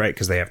cost, right?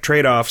 Because they have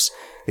trade-offs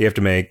that you have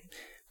to make.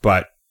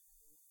 But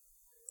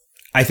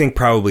I think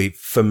probably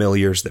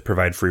familiars that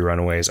provide free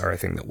runaways are a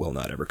thing that will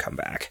not ever come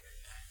back.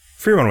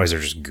 Free runaways are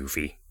just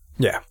goofy.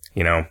 Yeah.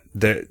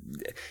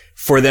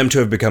 For them to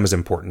have become as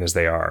important as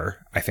they are,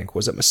 I think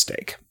was a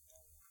mistake.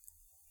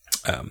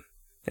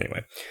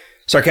 Anyway.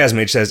 Sarcasm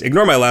H says,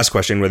 ignore my last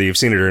question, whether you've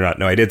seen it or not.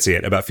 No, I did see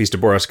it, about Feast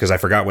of Boros, because I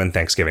forgot when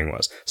Thanksgiving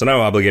was. So now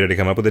I'm obligated to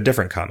come up with a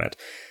different comment.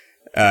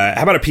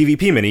 How about a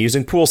PvP mini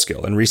using pool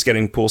skill and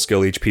resetting pool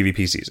skill each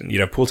PvP season?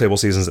 You'd have pool table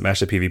seasons that match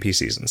the PvP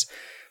seasons.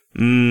 I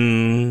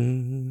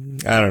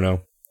don't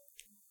know.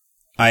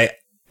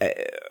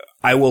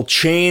 I will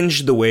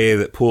change the way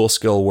that pool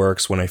skill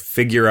works when I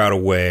figure out a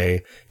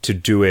way to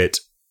do it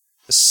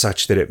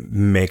such that it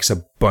makes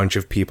a bunch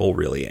of people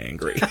really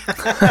angry.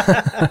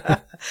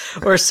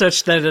 Or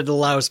such that it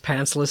allows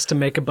Pantsless to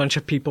make a bunch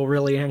of people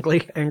really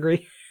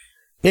angry.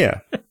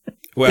 Yeah.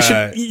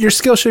 Well, your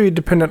skill should be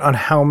dependent on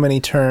how many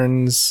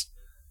turns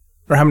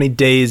or how many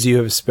days you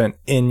have spent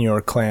in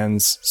your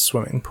clan's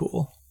swimming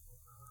pool.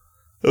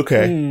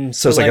 okay.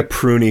 So it's like a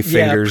pruny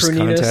fingers pruniness,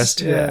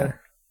 contest. Yeah.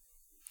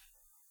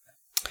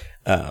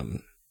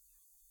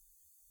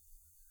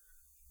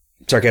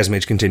 Sarcasm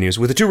Age continues.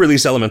 With the 2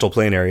 release elemental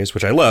plane areas,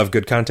 which I love,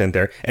 good content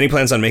there, any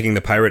plans on making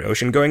the pirate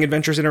ocean-going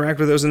adventures interact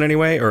with those in any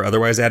way, or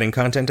otherwise adding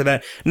content to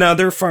that? No,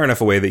 they're far enough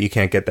away that you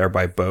can't get there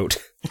by boat.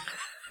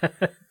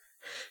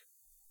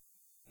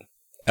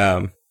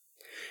 And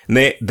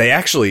they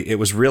actually, it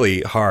was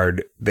really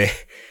hard,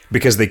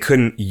 because they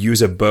couldn't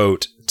use a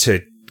boat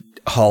to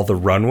haul the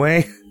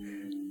runway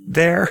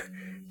there,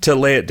 to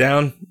lay it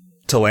down,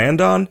 to land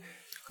on.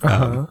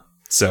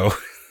 So...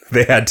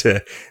 They had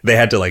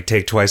to like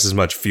take twice as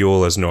much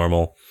fuel as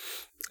normal.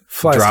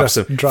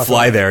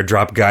 Fly there,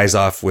 drop guys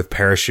off with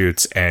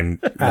parachutes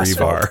and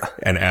rebar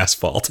and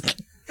asphalt.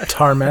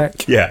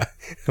 Tarmac. Yeah,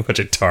 a bunch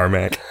of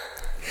tarmac.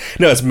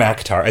 No, it's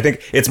Mactar. I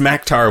think it's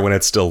Mactar when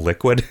it's still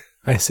liquid.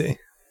 I see.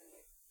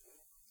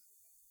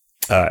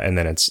 And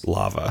then it's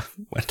lava.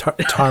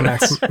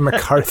 Tarmac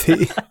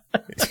McCarthy.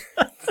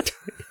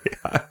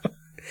 Yeah.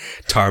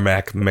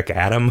 Tarmac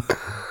McAdam.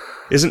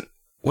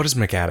 What does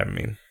McAdam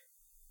mean?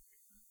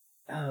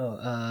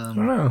 I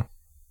don't know.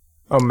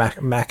 Oh,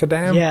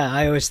 macadam? Yeah,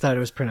 I always thought it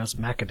was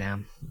pronounced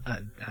macadam.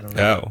 I don't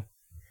know.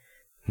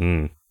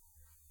 Oh.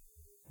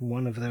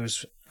 One of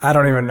those. I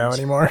don't even know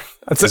anymore.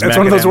 It's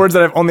one of those words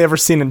that I've only ever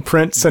seen in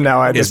print, so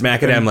now I just... Is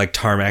macadam like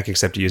tarmac,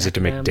 except you use it to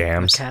make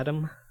dams?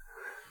 Macadam.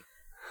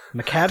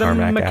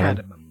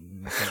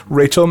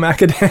 Rachel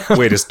Macadam.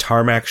 Wait, is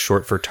tarmac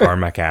short for tar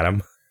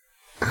macadam?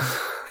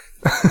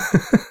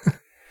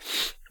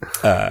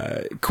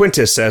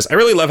 Quintus says, I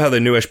really love how the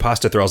newish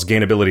pasta thralls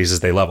gain abilities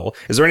as they level.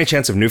 Is there any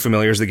chance of new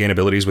familiars that gain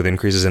abilities with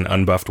increases in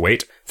unbuffed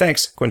weight?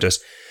 Thanks, Quintus.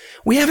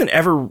 We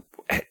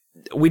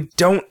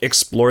don't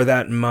explore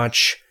that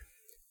much.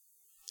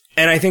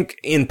 And I think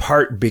in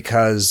part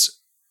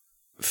because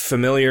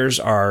familiars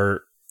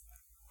are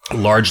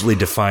largely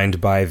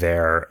defined by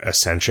their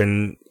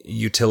ascension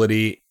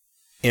utility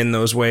in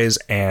those ways,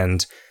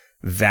 and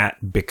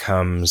that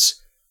becomes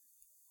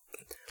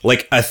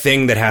like a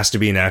thing that has to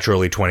be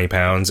naturally 20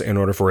 pounds in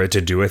order for it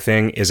to do a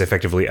thing is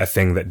effectively a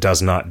thing that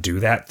does not do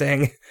that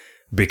thing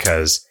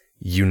because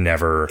you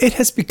never... It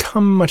has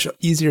become much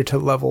easier to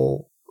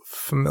level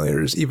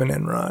familiars even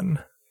in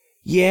run.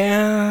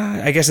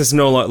 Yeah, I guess it's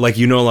like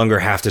you no longer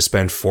have to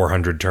spend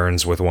 400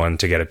 turns with one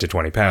to get it to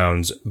 20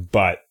 pounds,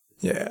 but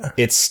yeah,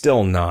 it's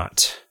still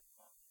not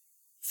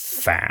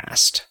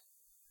fast,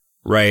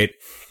 right?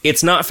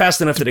 It's not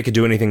fast enough that it could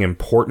do anything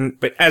important,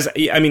 but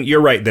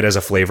you're right that as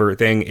a flavor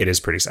thing, it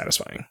is pretty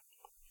satisfying.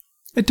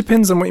 It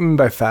depends on what you mean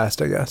by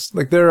fast, I guess.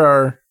 Like there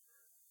are,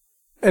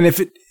 and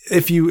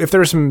if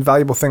there are some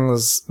valuable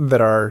things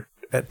that are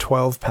at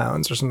 12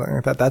 pounds or something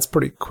like that, that's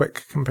pretty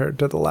quick compared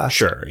to the last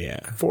 4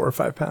 or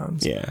 5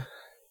 pounds. Yeah.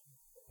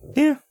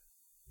 Yeah.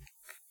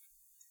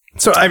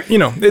 So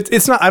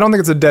it's not, I don't think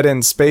it's a dead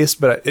end space,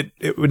 but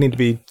it would need to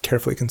be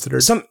carefully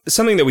considered.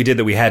 Something that we did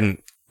that we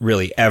hadn't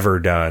really ever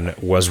done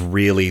was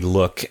really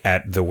look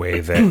at the way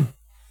that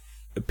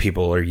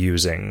people are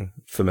using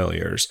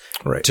familiars,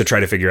 right, to try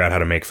to figure out how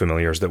to make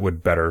familiars that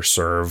would better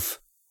serve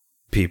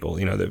people,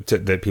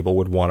 that people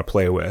would want to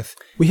play with.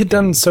 We had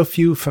done so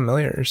few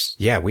familiars.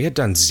 Yeah, we had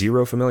done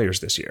 0 familiars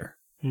this year.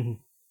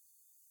 Mm-hmm.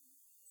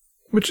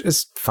 Which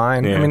is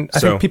fine. Yeah, I mean, I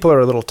think people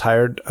are a little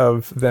tired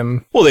of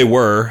them. Well, they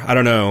were. I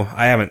don't know.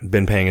 I haven't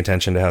been paying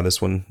attention to how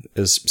this one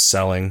is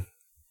selling.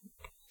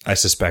 I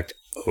suspect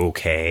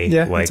okay.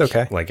 Yeah, it's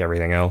okay. Like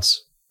everything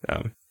else.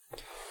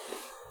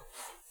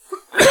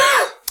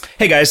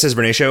 Hey guys, says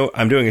Bernays Show.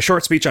 I'm doing a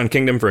short speech on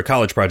Kingdom for a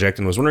college project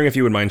and was wondering if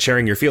you would mind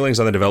sharing your feelings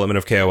on the development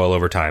of KoL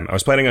over time. I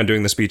was planning on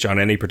doing the speech on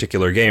any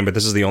particular game, but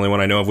this is the only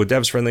one I know of with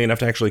devs friendly enough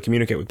to actually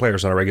communicate with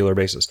players on a regular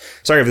basis.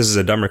 Sorry if this is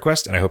a dumb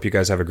request, and I hope you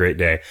guys have a great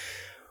day.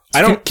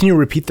 Can you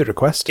repeat the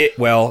request?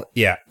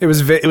 Yeah. It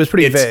was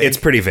pretty vague. It's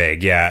pretty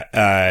vague,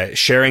 yeah.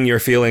 Sharing your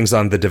feelings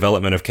on the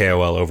development of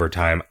KoL over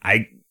time.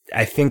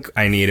 I think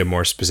I need a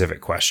more specific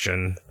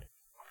question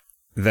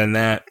than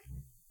that.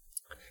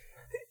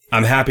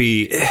 I'm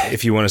happy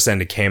if you want to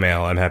send a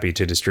K-mail. I'm happy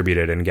to distribute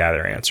it and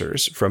gather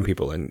answers from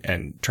people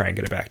and try and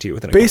get it back to you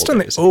within a couple days. Based on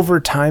the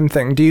overtime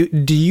thing,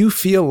 do you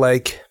feel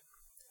like?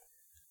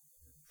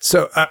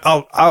 So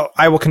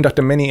I will conduct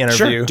a mini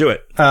interview. Sure, do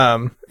it.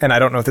 And I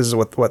don't know if this is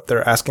what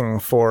they're asking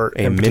for.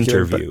 A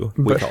minterview,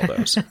 we call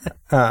those.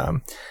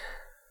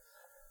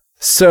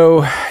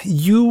 So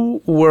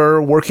you were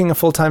working a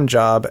full-time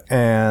job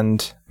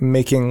and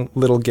making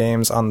little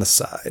games on the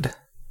side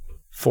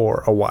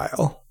for a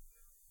while.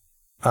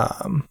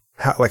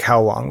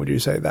 How long would you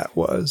say that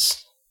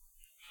was?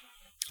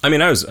 I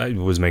mean, I was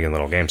making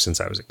little games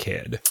since I was a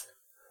kid.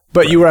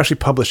 But you were actually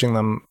publishing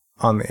them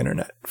on the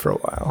internet for a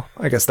while.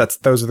 I guess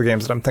those are the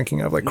games that I'm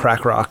thinking of, like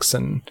Crack Rocks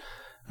and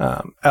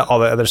all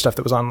the other stuff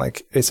that was on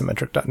like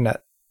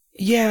asymmetric.net.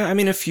 Yeah, I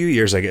mean, a few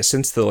years, I guess,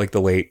 since the late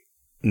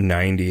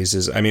 90s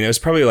it was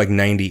probably like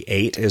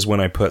 98 is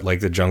when I put like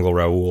the Jungle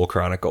Raoul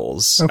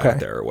Chronicles out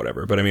there or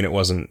whatever. But I mean, it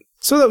wasn't.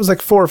 So that was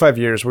like 4 or 5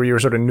 years where you were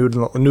sort of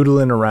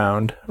noodling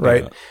around,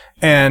 right? Yeah.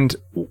 And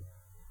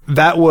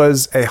that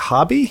was a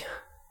hobby?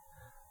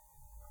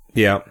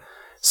 Yeah.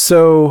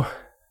 So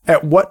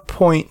at what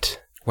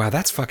point? Wow,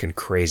 that's fucking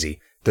crazy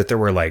that there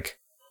were like,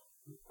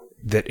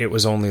 that it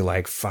was only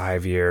like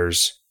 5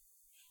 years.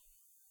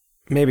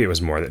 Maybe it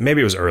was more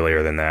maybe it was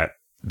earlier than that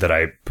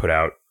I put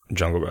out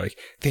Jungle Raoul. Like,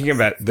 thinking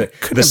about the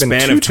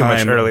span of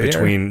time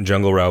between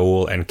Jungle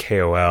Raoul and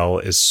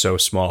KoL is so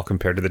small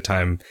compared to the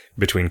time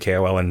between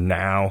KoL and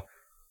now.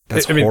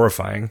 That's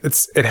horrifying.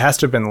 It has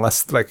to have been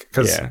less, like,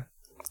 because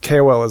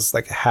KoL is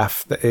like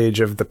half the age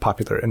of the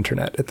popular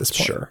internet at this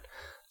point. Sure.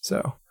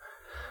 So,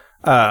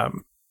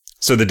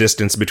 so the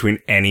distance between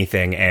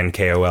anything and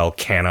KoL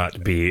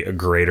cannot be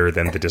greater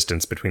than the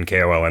distance between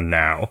KoL and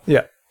now.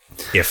 Yeah.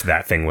 If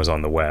that thing was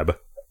on the web.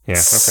 Yeah.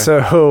 Okay.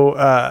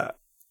 So,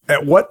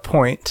 at what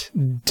point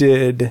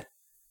did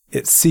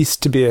it cease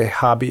to be a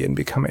hobby and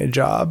become a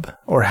job?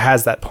 Or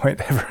has that point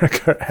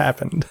ever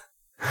happened?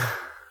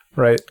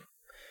 Right?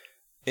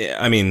 Yeah,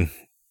 I mean,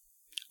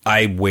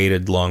 I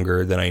waited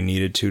longer than I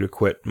needed to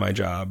quit my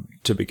job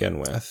to begin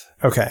with.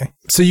 Okay.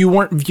 So you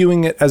weren't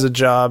viewing it as a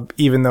job,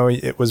 even though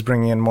it was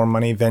bringing in more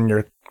money than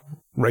your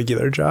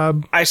regular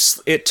job?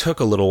 It took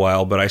a little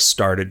while, but I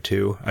started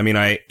to. I mean,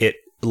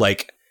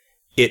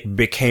 it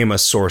became a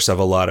source of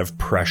a lot of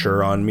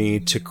pressure on me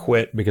to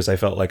quit because I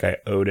felt like I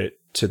owed it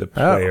to the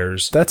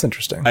players. That's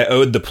interesting. I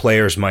owed the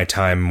players my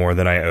time more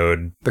than I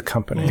owed the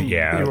company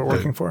you were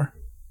working for.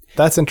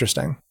 That's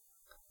interesting.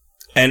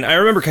 And I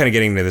remember kind of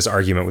getting into this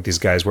argument with these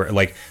guys where,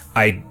 like,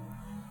 I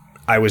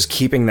was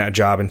keeping that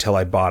job until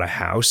I bought a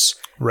house.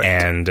 Right.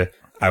 And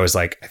I was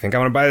like, I think I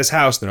want to buy this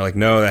house. And they're like,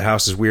 no, that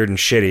house is weird and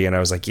shitty. And I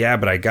was like, yeah,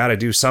 but I got to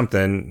do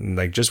something. And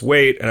like, just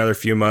wait another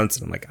few months.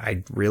 And I'm like,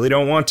 I really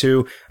don't want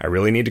to. I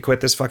really need to quit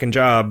this fucking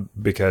job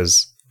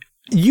because...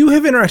 You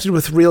have interacted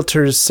with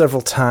realtors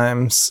several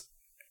times,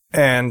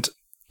 and...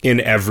 In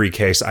every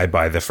case, I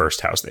buy the first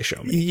house they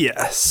show me.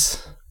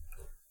 Yes.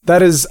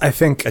 That is, I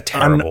think, a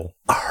terrible...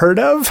 unheard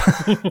of.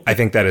 I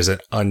think that is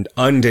an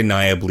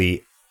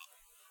undeniably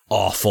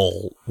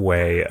awful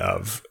way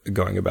of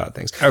going about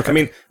things. Okay. I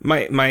mean,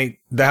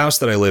 the house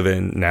that I live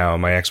in now,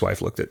 my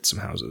ex-wife looked at some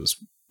houses.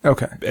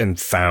 Okay. And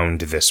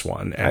found this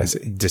one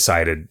and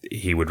decided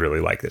he would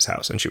really like this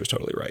house, and she was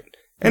totally right.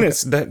 And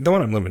it's the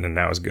one I'm living in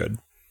now is good.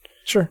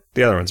 Sure.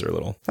 The other ones are a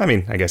little, I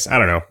mean, I guess, I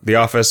don't know. The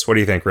Office, what do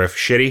you think, Riff?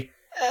 Shitty?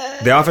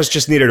 The Office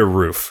just needed a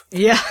roof.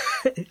 Yeah.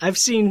 I've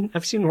seen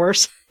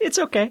worse. It's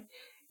okay.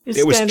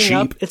 It was standing cheap.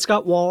 up. It's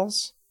got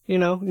walls. You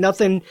know,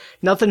 nothing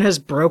has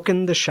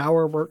broken. The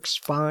shower works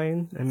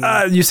fine.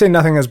 I mean, you say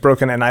nothing has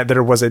broken, and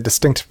there was a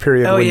distinct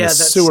period when the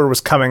sewer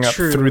was coming up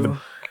through the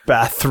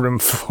bathroom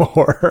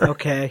floor.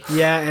 Okay,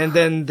 yeah, and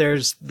then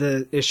there's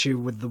the issue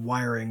with the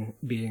wiring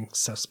being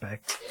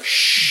suspect.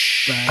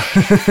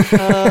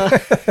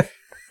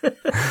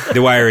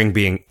 The wiring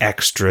being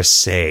extra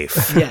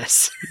safe.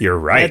 Yes. You're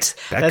right.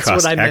 That's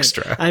costs what I meant.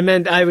 Extra. I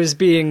meant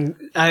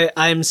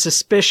I'm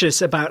suspicious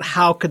about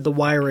how could the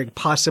wiring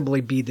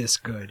possibly be this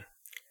good.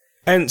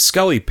 And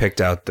Scully picked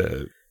out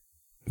the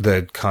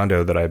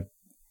condo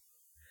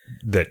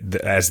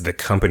as the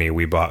company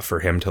we bought for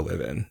him to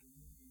live in.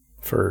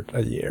 For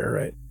a year,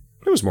 right?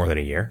 It was more than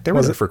a year. They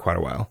were there for quite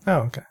a while. Oh,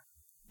 okay.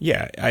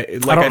 Yeah. I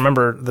don't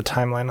remember the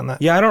timeline on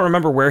that. Yeah, I don't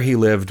remember where he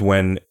lived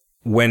when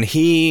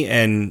he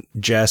and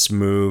Jess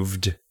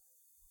moved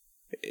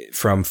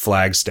from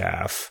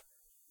Flagstaff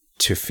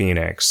to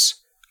Phoenix.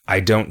 I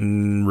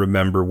don't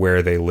remember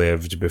where they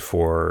lived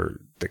before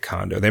the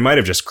condo. They might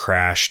have just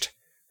crashed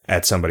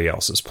at somebody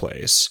else's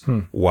place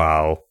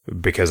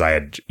because I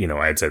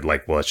had said,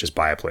 like, well, let's just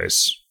buy a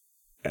place.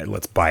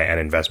 Let's buy an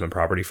investment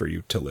property for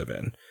you to live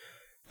in.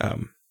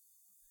 And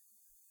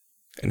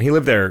he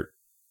lived there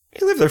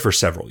for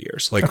several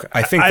years. Like, okay.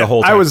 I think the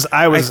whole time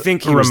I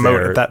think he was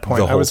there at that point.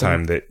 The whole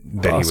time that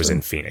he was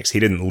in Phoenix. He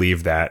didn't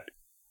leave that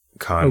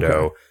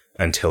condo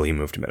until he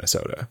moved to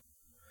Minnesota.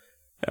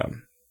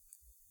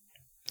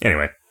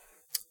 Anyway,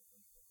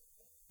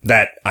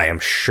 that I am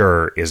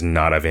sure is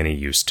not of any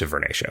use to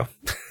Vernay Show.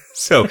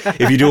 So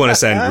if you do want to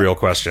send real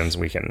questions,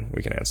 we can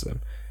answer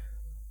them.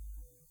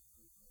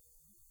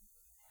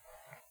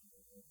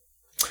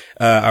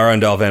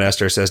 Arundel Van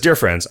Esther says, Dear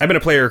friends, I've been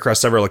a player across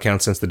several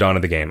accounts since the dawn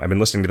of the game. I've been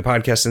listening to the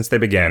podcast since they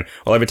began.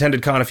 While I've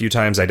attended con a few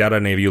times, I doubt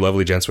any of you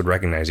lovely gents would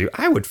recognize you.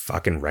 I would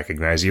fucking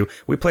recognize you.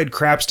 We played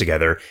craps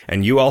together,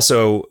 and you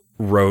also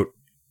wrote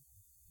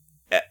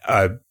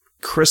a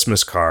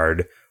Christmas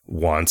card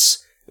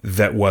once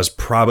that was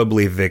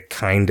probably the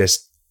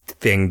kindest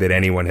thing that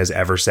anyone has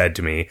ever said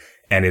to me,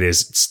 and it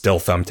is still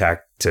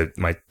thumbtacked to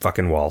my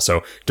fucking wall.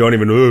 So don't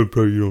even,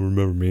 probably you don't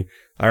remember me.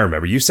 I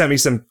remember. You sent me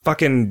some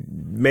fucking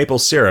maple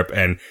syrup,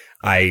 and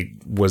I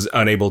was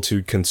unable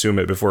to consume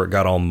it before it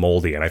got all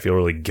moldy, and I feel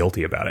really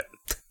guilty about it.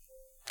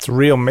 It's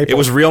real maple. It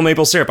was real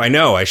maple syrup. I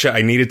know. I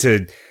needed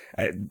to.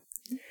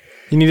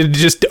 You needed to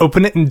just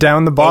open it and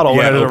down the bottle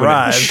when it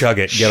arrived. Chug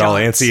it. Get all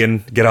antsy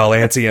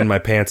in my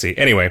pantsy.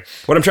 Anyway,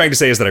 what I'm trying to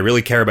say is that I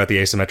really care about the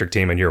asymmetric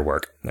team and your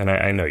work. And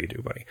I know you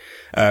do, buddy.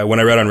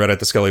 When I read on Reddit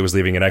that Scully was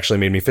leaving, it actually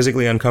made me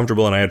physically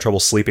uncomfortable and I had trouble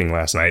sleeping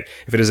last night.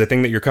 If it is a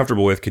thing that you're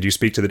comfortable with, could you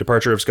speak to the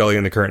departure of Scully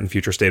and the current and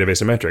future state of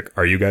asymmetric?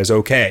 Are you guys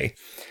okay?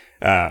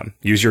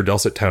 Use your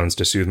dulcet tones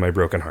to soothe my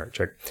broken heart.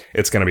 Check.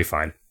 It's going to be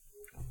fine.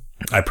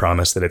 I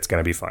promise that it's going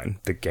to be fine.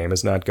 The game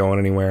is not going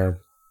anywhere.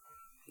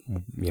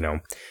 You know,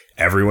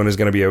 everyone is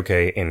going to be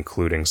okay,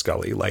 including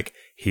Scully. Like,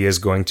 he is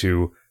going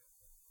to...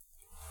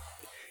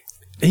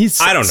 I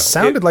don't know.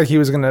 Sounded like he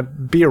was going to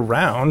be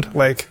around.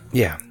 Like,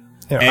 yeah.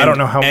 You know, I don't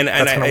know how that's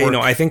going to work. You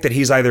know, I think that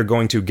he's either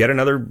going to get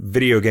another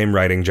video game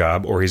writing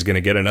job, or he's going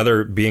to get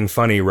another being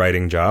funny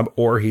writing job,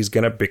 or he's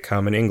going to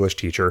become an English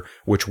teacher,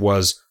 which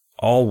was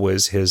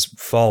always his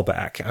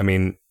fallback. I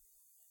mean,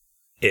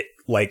 it,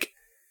 like...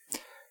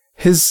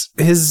 His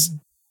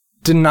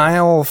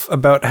denial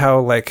about how,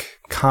 like,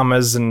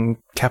 commas and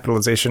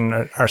capitalization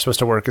are supposed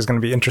to work is going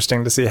to be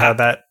interesting to see how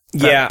that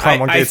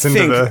promulgates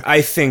into the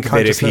I think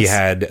that if he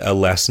had a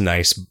less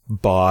nice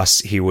boss,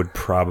 he would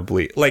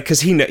probably, like,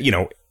 because he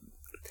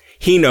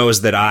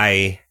knows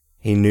that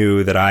he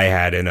knew that I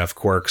had enough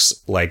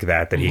quirks like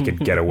that he could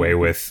get away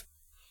with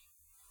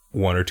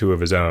one or two of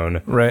his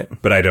own. Right.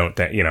 But I don't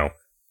think,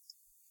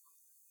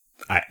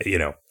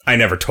 I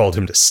never told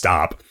him to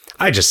stop.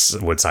 I just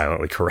would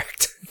silently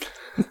correct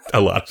a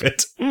lot of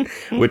it,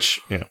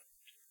 which,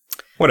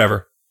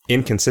 whatever.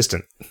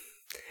 Inconsistent.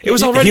 It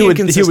was already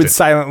inconsistent. He would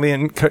silently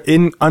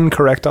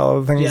uncorrect all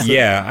of the things.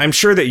 Yeah, I'm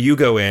sure that you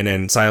go in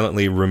and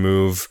silently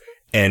remove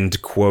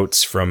end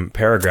quotes from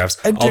paragraphs.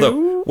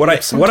 Although what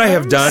I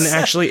have done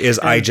actually is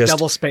I just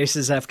double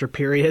spaces after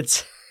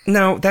periods.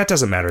 No, that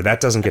doesn't matter. That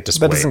doesn't get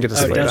displayed. That doesn't get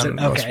displayed on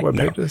most web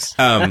pages.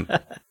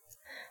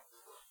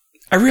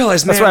 I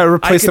realized that's why I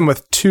replaced them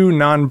with 2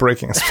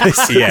 non-breaking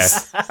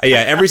spaces. Yeah.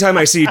 Every time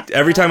I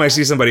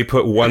see somebody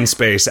put 1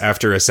 space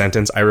after a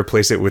sentence, I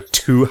replace it with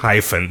 2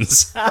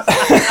 hyphens.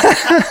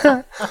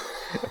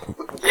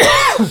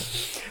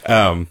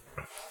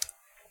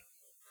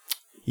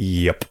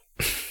 Yep.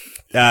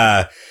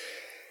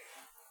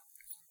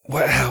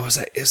 What hell was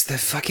that? Is the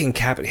fucking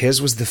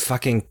his was the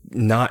fucking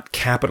not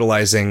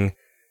capitalizing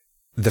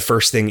the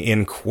first thing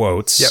in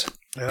quotes. Yep.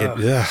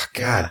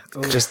 God.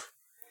 Just.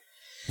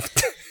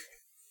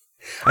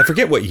 I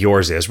forget what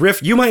yours is.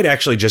 Riff, you might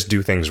actually just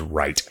do things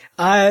right.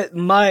 I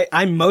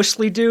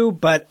mostly do,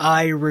 but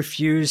I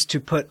refuse to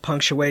put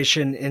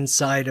punctuation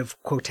inside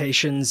of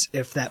quotations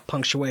if that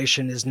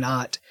punctuation is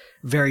not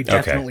very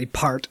definitely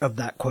part of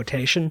that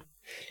quotation.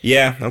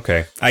 Yeah,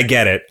 okay. I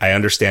get it. I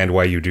understand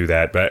why you do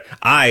that, but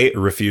I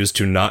refuse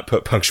to not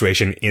put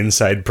punctuation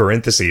inside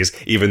parentheses,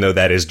 even though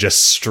that is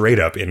just straight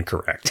up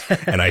incorrect.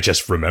 And I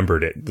just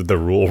remembered the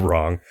rule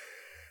wrong.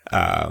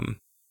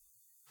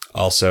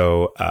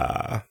 Also,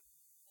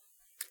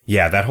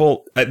 yeah, that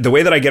whole, the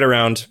way that I get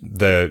around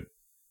the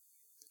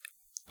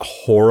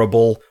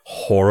horrible,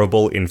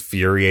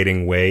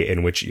 infuriating way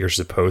in which you're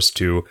supposed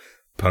to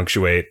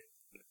punctuate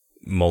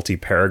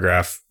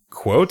multi-paragraph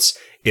quotes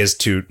is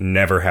to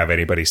never have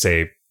anybody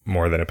say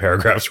more than a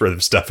paragraph's worth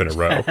of stuff in a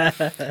row.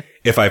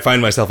 If I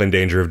find myself in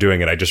danger of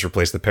doing it, I just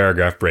replace the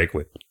paragraph break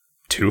with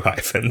 2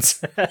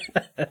 hyphens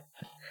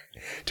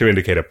to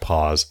indicate a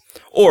pause.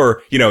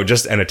 Or,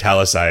 just an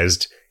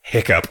italicized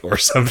hiccup or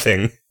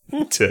something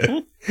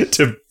to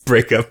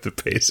break up the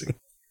pacing.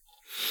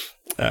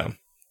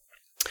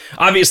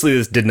 Obviously,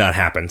 this did not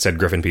happen, said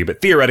Griffin P.,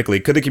 but theoretically,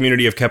 could the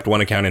community have kept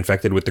one account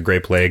infected with the Grey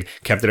Plague,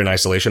 kept it in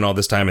isolation all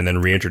this time, and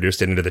then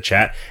reintroduced it into the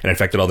chat and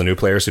infected all the new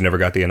players who never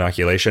got the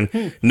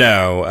inoculation?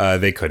 No,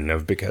 they couldn't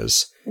have,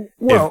 because...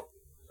 Well,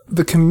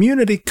 the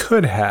community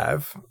could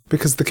have,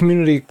 because the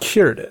community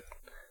cured it,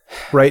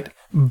 right?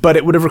 But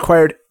it would have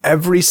required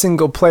every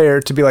single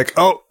player to be like,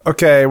 oh,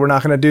 okay, we're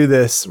not going to do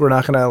this. We're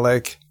not going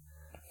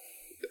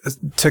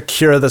to, to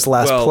cure this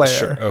last player.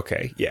 Sure.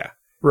 Okay, yeah.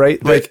 Right?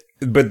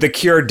 But the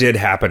cure did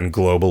happen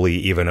globally,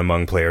 even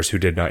among players who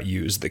did not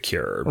use the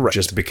cure,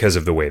 just because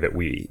of the way that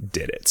we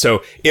did it.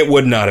 So it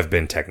would not have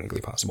been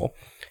technically possible.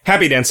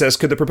 Happy Dan says,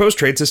 could the proposed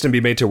trade system be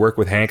made to work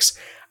with Hanks?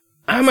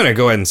 I'm going to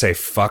go ahead and say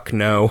fuck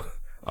no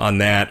on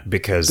that,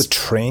 because... The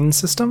train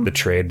system? The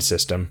trade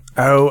system.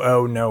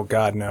 Oh, no,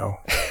 God, no.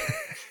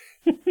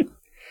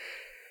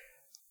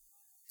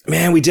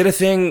 Man, we did a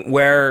thing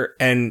where,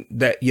 and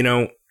that,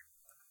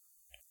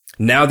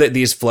 now that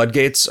these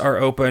floodgates are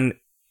open,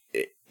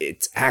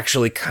 it's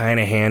actually kind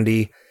of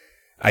handy.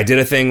 I did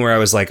a thing where I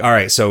was like, all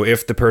right, so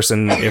if the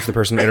person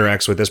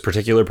interacts with this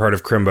particular part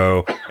of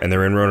Crimbo and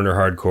they're in Ronin or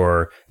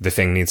Hardcore, the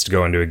thing needs to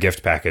go into a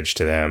gift package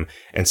to them.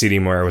 And CD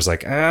Moore was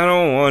like, I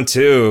don't want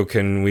to.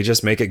 Can we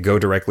just make it go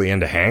directly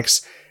into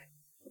Hanks?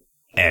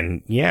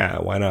 And yeah,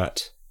 why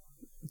not?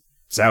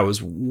 So that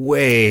was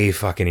way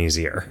fucking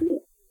easier.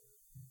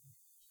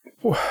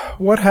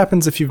 What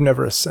happens if you've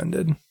never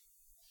ascended?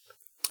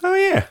 Oh,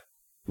 yeah.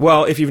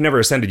 Well, if you've never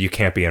ascended, you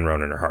can't be in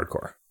Ronin or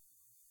Hardcore.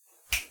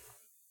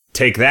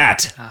 Take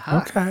that.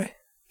 Uh-huh. Okay.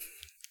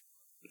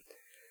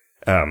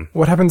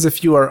 What happens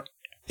if you are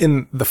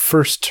in the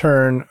first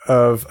turn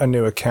of a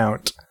new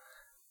account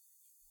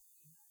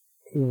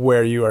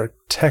where you are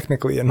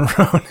technically in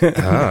Ronin?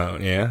 Oh,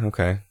 yeah,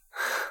 okay.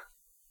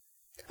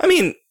 I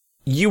mean,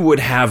 you would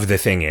have the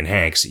thing in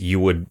Hanks. You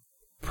would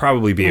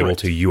probably be able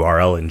to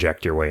URL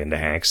inject your way into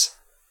Hanks.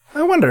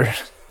 I wonder.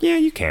 Yeah,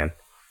 you can.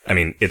 I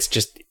mean, it's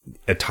just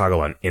a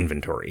toggle on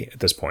inventory at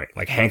this point.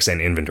 Like, Hanks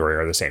and inventory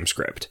are the same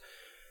script.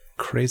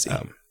 Crazy.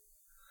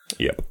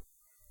 Yep.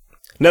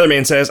 Another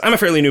man says, I'm a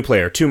fairly new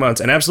player, 2 months,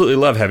 and absolutely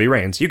love Heavy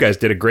Rains. You guys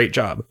did a great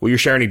job. Will you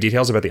share any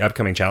details about the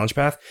upcoming challenge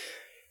path?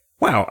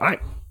 Wow,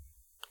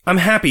 I'm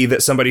happy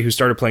that somebody who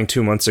started playing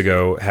 2 months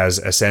ago has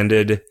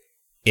ascended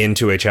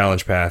into a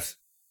challenge path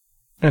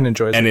and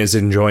enjoys and it. is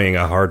enjoying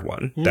a hard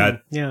one.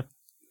 Yeah.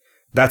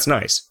 That's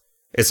nice.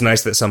 It's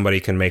nice that somebody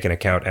can make an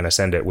account and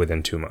ascend it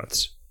within 2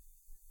 months.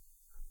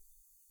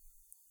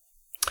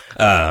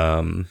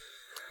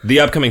 The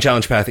upcoming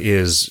challenge path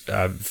is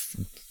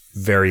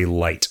very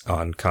light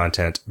on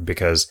content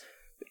because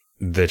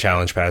the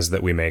challenge paths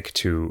that we make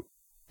to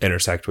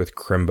intersect with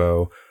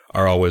Crimbo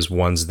are always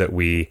ones that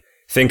we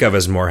think of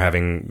as more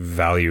having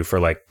value for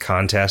like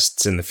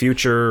contests in the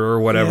future or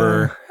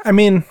whatever. Yeah. I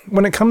mean,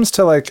 when it comes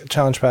to like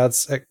challenge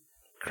paths at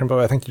Crimbo,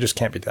 I think you just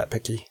can't be that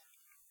picky.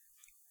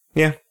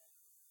 Yeah.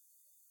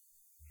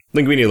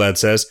 Linguini Lad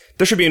says,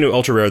 there should be a new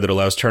ultra rare that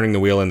allows turning the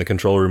wheel in the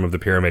control room of the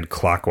pyramid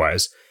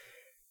clockwise.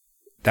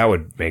 That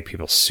would make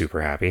people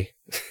super happy.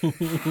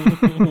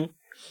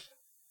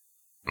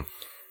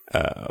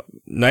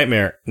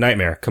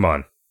 Nightmare, come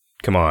on.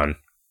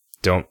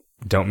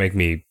 Don't make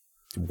me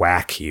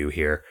whack you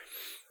here.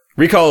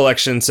 Recall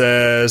Election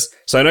says,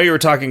 so I know you were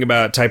talking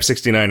about Type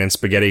 69 and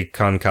spaghetti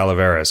con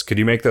calaveras. Could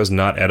you make those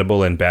not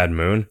edible in Bad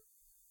Moon?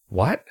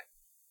 What?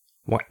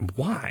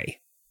 Why?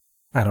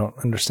 I don't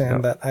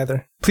understand that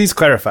either. Please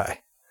clarify.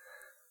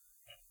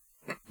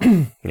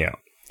 Yeah.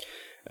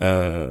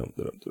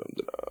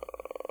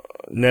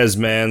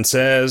 Nesman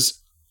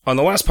says, on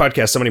the last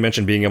podcast, somebody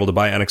mentioned being able to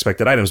buy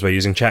unexpected items by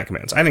using chat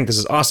commands. I think this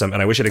is awesome,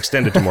 and I wish it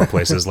extended to more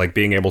places, like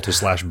being able to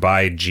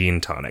 /buy gene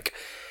tonic.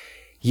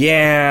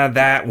 Yeah,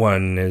 that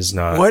one is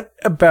not... What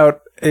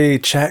about a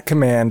chat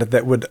command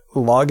that would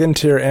log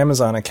into your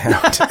Amazon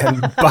account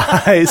and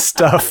buy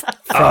stuff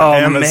from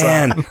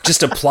Amazon? Man.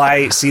 Just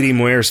apply CD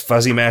Moyer's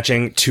fuzzy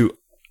matching to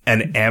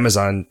an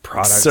Amazon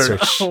product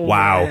search.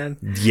 Wow. Man.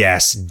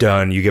 Yes,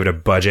 done. You give it a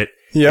budget.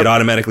 Yep. It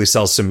automatically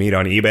sells some meat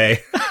on eBay.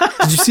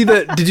 Did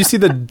you see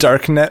the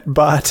Darknet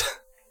bot?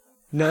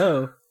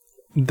 No.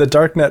 The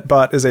Darknet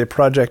bot is a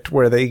project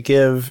where they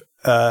give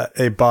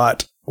a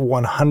bot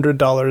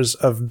 $100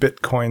 of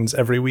bitcoins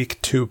every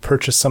week to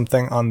purchase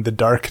something on the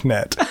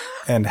Darknet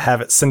and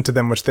have it sent to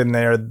them, which then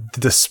they are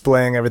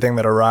displaying everything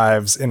that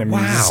arrives in a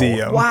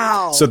museum.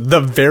 Wow. So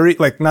the very,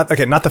 not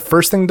the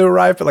first thing to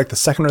arrive, but like the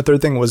second or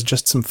third thing was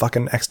just some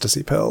fucking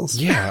ecstasy pills.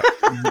 Yeah.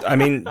 I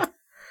mean,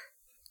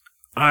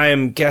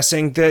 I'm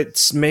guessing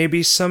that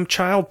maybe some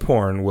child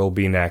porn will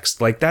be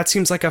next. Like, that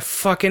seems like a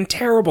fucking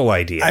terrible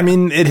idea. I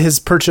mean, it has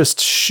purchased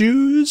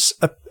shoes,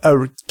 a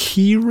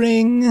key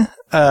ring.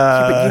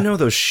 Yeah, but you know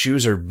those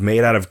shoes are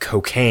made out of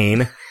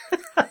cocaine.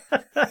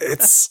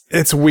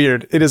 It's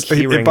weird. It is.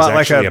 Key ring's it bought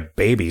actually like a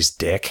baby's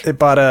dick. It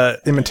bought a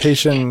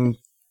imitation,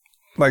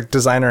 like,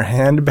 designer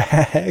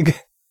handbag.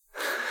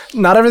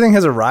 Not everything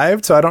has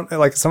arrived, so I don't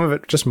like. Some of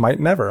it just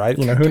might never.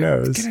 Who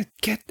knows? Gonna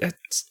get a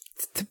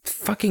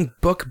fucking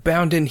book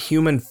bound in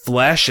human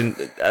flesh and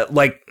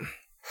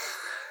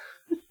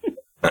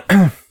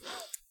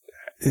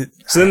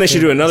So then they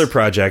should do another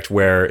project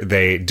where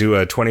they do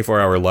a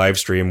 24-hour live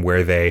stream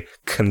where they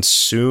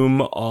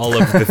consume all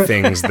of the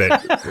things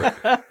that...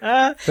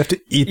 They have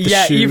to eat the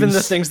shoes. Even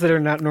the things that are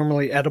not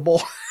normally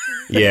edible.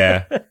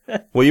 Yeah.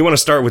 Well, you want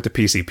to start with the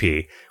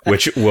PCP,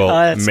 which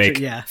will make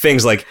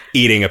things like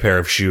eating a pair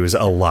of shoes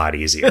a lot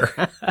easier.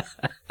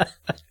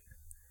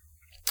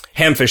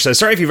 Hamfish says,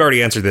 sorry if you've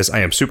already answered this. I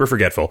am super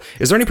forgetful.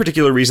 Is there any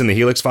particular reason the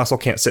Helix fossil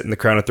can't sit in the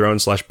Crown of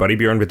Thrones /Buddy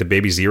Bjorn but the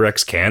baby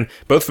Xerex can?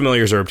 Both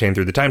familiars are obtained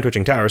through the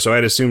time-twitching tower, so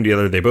I'd assumed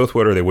either they both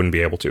would or they wouldn't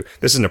be able to.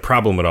 This isn't a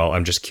problem at all.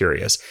 I'm just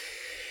curious.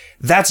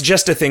 That's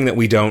just a thing that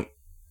we don't...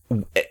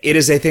 It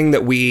is a thing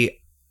that we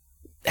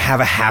have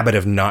a habit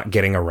of not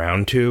getting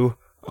around to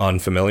on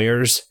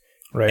familiars.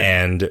 Right.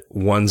 And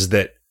ones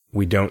that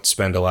we don't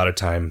spend a lot of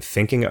time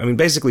thinking. I mean,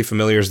 basically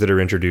familiars that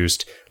are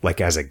introduced like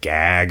as a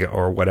gag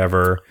or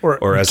whatever,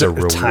 or as a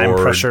reward time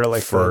pressure,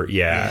 like for,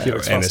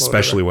 and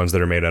especially ones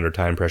that are made under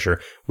time pressure.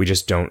 We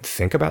just don't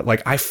think about,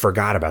 like, I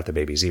forgot about the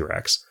baby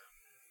Xerex,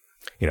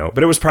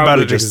 but it was probably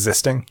about it just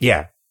existing.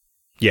 Yeah.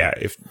 Yeah.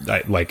 If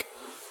I like,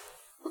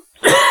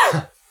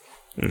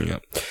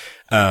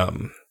 yeah.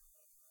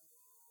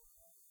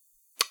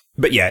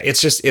 But yeah,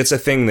 it's a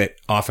thing that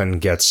often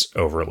gets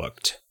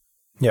overlooked.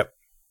 Yep.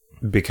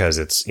 Because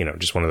it's,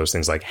 just one of those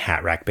things like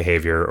hat rack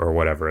behavior or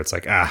whatever. It's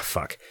like,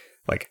 fuck.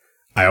 Like,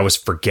 I always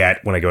forget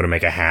when I go to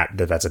make a hat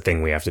that that's a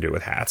thing we have to do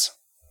with hats.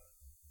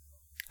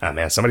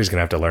 Man, somebody's going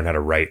to have to learn how to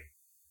write.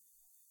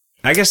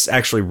 I guess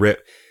actually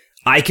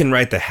I can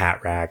write the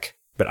hat rack,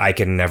 but I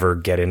can never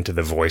get into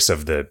the voice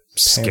of the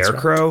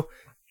scarecrow.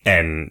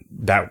 And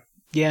that,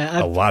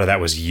 yeah, a lot of that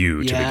was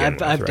you to begin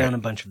with, I've right? done a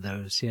bunch of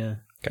those. Yeah.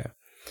 Okay.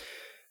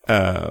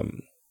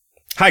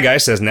 Hi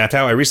guys, says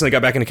Natao. I recently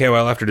got back into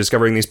KoL after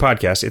discovering these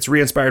podcasts. It's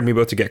re-inspired me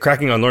both to get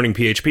cracking on learning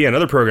PHP and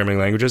other programming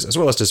languages, as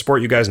well as to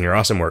support you guys in your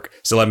awesome work.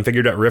 Still haven't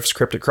figured out Riff's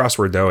cryptic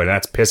crossword though, and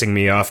that's pissing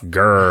me off.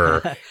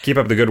 Grr. Keep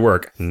up the good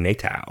work,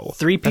 Natao.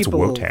 Three That's people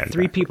Wotan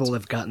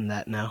have gotten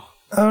that now.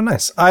 Oh,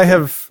 nice.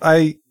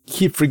 I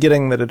keep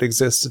forgetting that it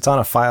exists. It's on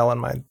a file on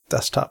my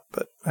desktop,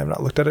 but I have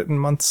not looked at it in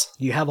months.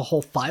 You have a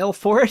whole file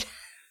for it?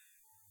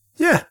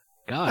 Yeah.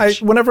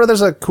 Gosh. Whenever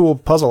there's a cool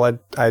puzzle,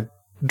 I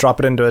drop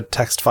it into a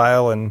text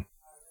file and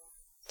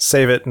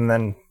save it, and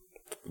then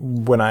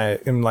when I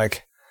am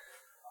like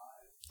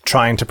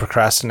trying to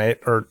procrastinate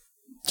or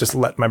just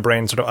let my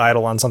brain sort of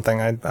idle on something,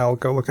 I'll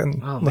go look at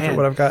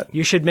what I've got.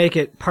 You should make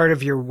it part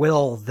of your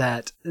will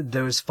that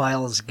those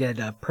files get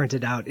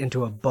printed out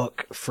into a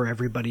book for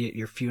everybody at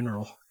your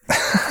funeral.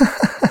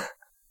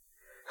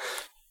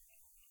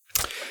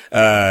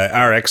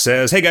 RX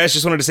says, hey guys,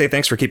 just wanted to say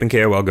thanks for keeping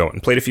KoL going.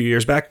 Played a few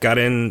years back, got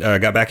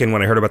back in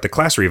when I heard about the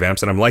class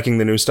revamps, and I'm liking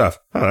the new stuff.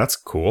 Oh, that's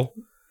cool.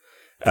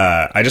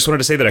 I just wanted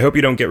to say that I hope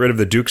you don't get rid of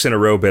the Dukes in a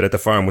Row bit at the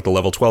farm with the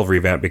level 12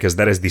 revamp, because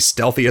that is the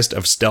stealthiest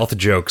of stealth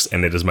jokes,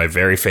 and it is my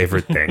very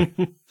favorite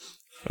thing.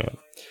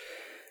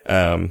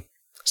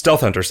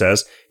 Stealth Hunter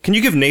says, can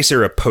you give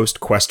Nacer a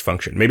post-quest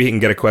function? Maybe he can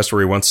get a quest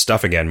where he wants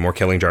stuff again, more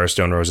killing jars,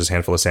 stone roses,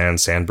 handful of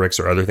sand bricks,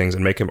 or other things,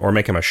 and make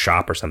him a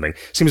shop or something.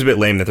 Seems a bit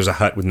lame that there's a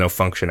hut with no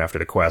function after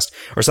the quest.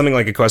 Or something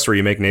like a quest where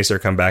you make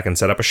Nacer come back and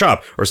set up a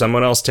shop, or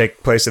someone else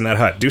take place in that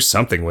hut. Do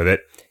something with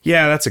it.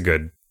 Yeah, that's a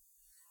good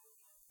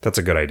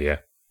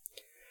idea.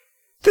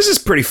 This is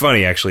pretty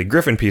funny, actually.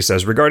 Griffin P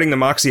says, regarding the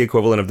Moxie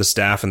equivalent of the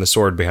staff and the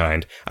sword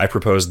behind, I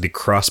proposed the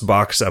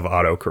crossbox of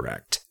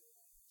autocorrect.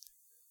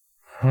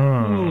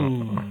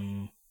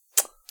 I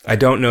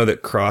don't know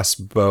that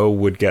crossbow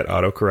would get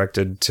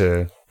autocorrected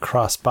to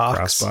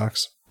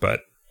crossbox,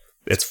 but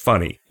it's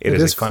funny. It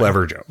is a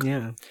clever joke.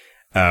 Yeah.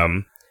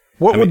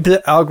 What would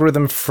the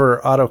algorithm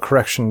for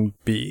autocorrection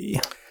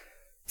be?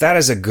 That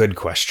is a good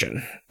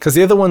question. Because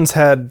the other ones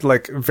had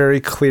like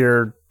very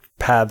clear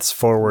paths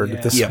forward.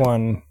 Yeah. This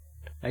one,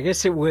 I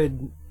guess it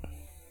would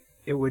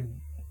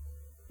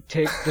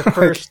take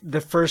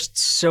the first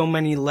so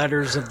many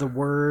letters of the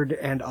word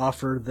and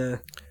offer the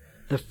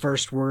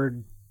first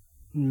word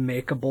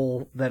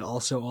makeable that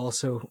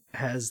also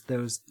has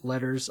those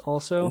letters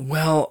also.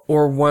 Well,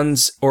 or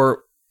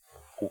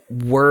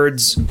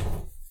words,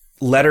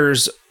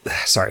 letters,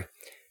 sorry.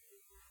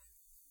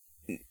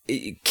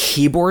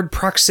 Keyboard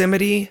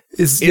proximity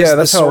is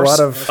that's how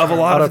a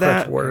lot of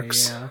that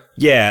works.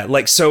 Yeah,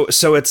 like so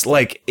it's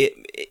like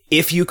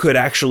if you could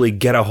actually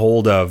get a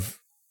hold of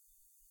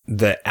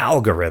the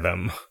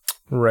algorithm,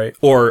 right,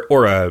 or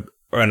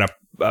an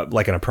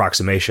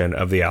approximation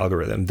of the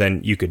algorithm,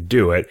 then you could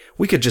do it.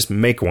 We could just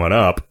make one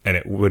up, and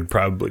it would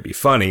probably be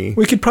funny.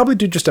 We could probably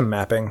do just a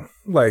mapping,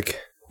 like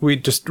we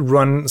just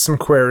run some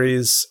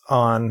queries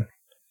on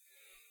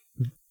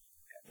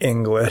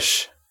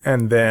English,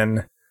 and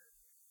then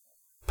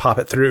pop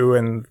it through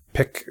and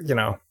pick,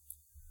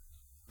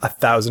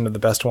 1,000 of the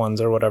best ones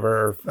or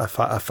whatever, or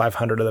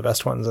 500 of the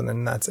best ones, and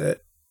then that's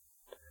it.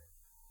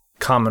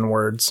 Common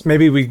words.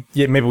 Maybe we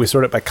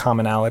sort it by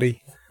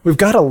commonality. We've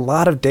got a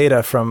lot of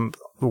data from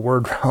the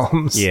word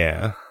realms.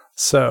 Yeah.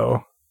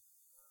 So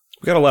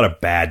we got a lot of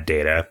bad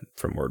data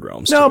from word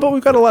realms. No, too. but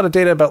we've got a lot of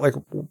data about like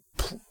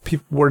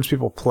words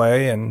people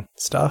play and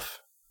stuff,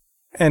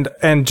 and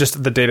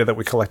just the data that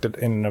we collected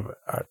in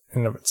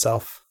and of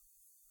itself.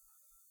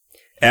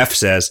 F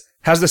says,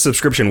 how's the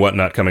subscription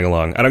whatnot coming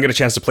along? I don't get a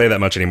chance to play that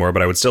much anymore,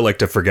 but I would still like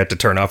to forget to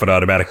turn off an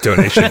automatic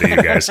donation to you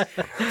guys.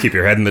 Keep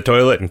your head in the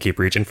toilet and keep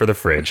reaching for the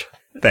fridge.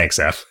 Thanks,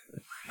 F.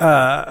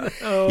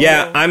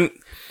 Yeah,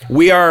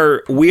 we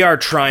are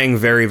trying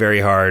very,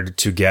 very hard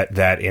to get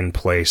that in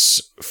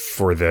place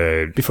for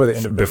before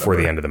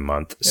the end of the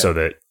month,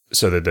 yeah.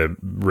 so that the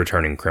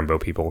returning Crimbo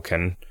people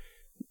can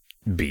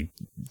be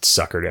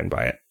suckered in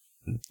by it.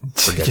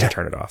 Forget to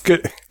turn it off.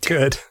 Good.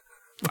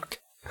 Fuck.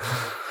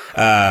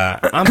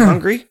 I'm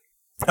hungry.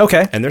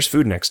 Okay. And there's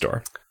food next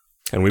door.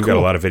 And we've got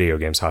a lot of video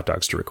games hot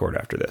dogs to record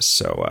after this.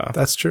 So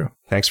that's true.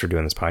 Thanks for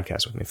doing this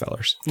podcast with me,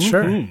 fellers.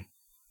 Sure. Mm-hmm.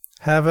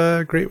 Have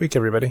a great week,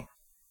 everybody.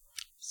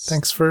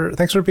 Thanks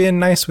for being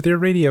nice with your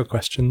radio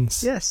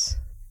questions. Yes.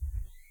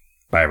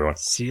 Bye, everyone.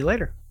 See you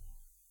later.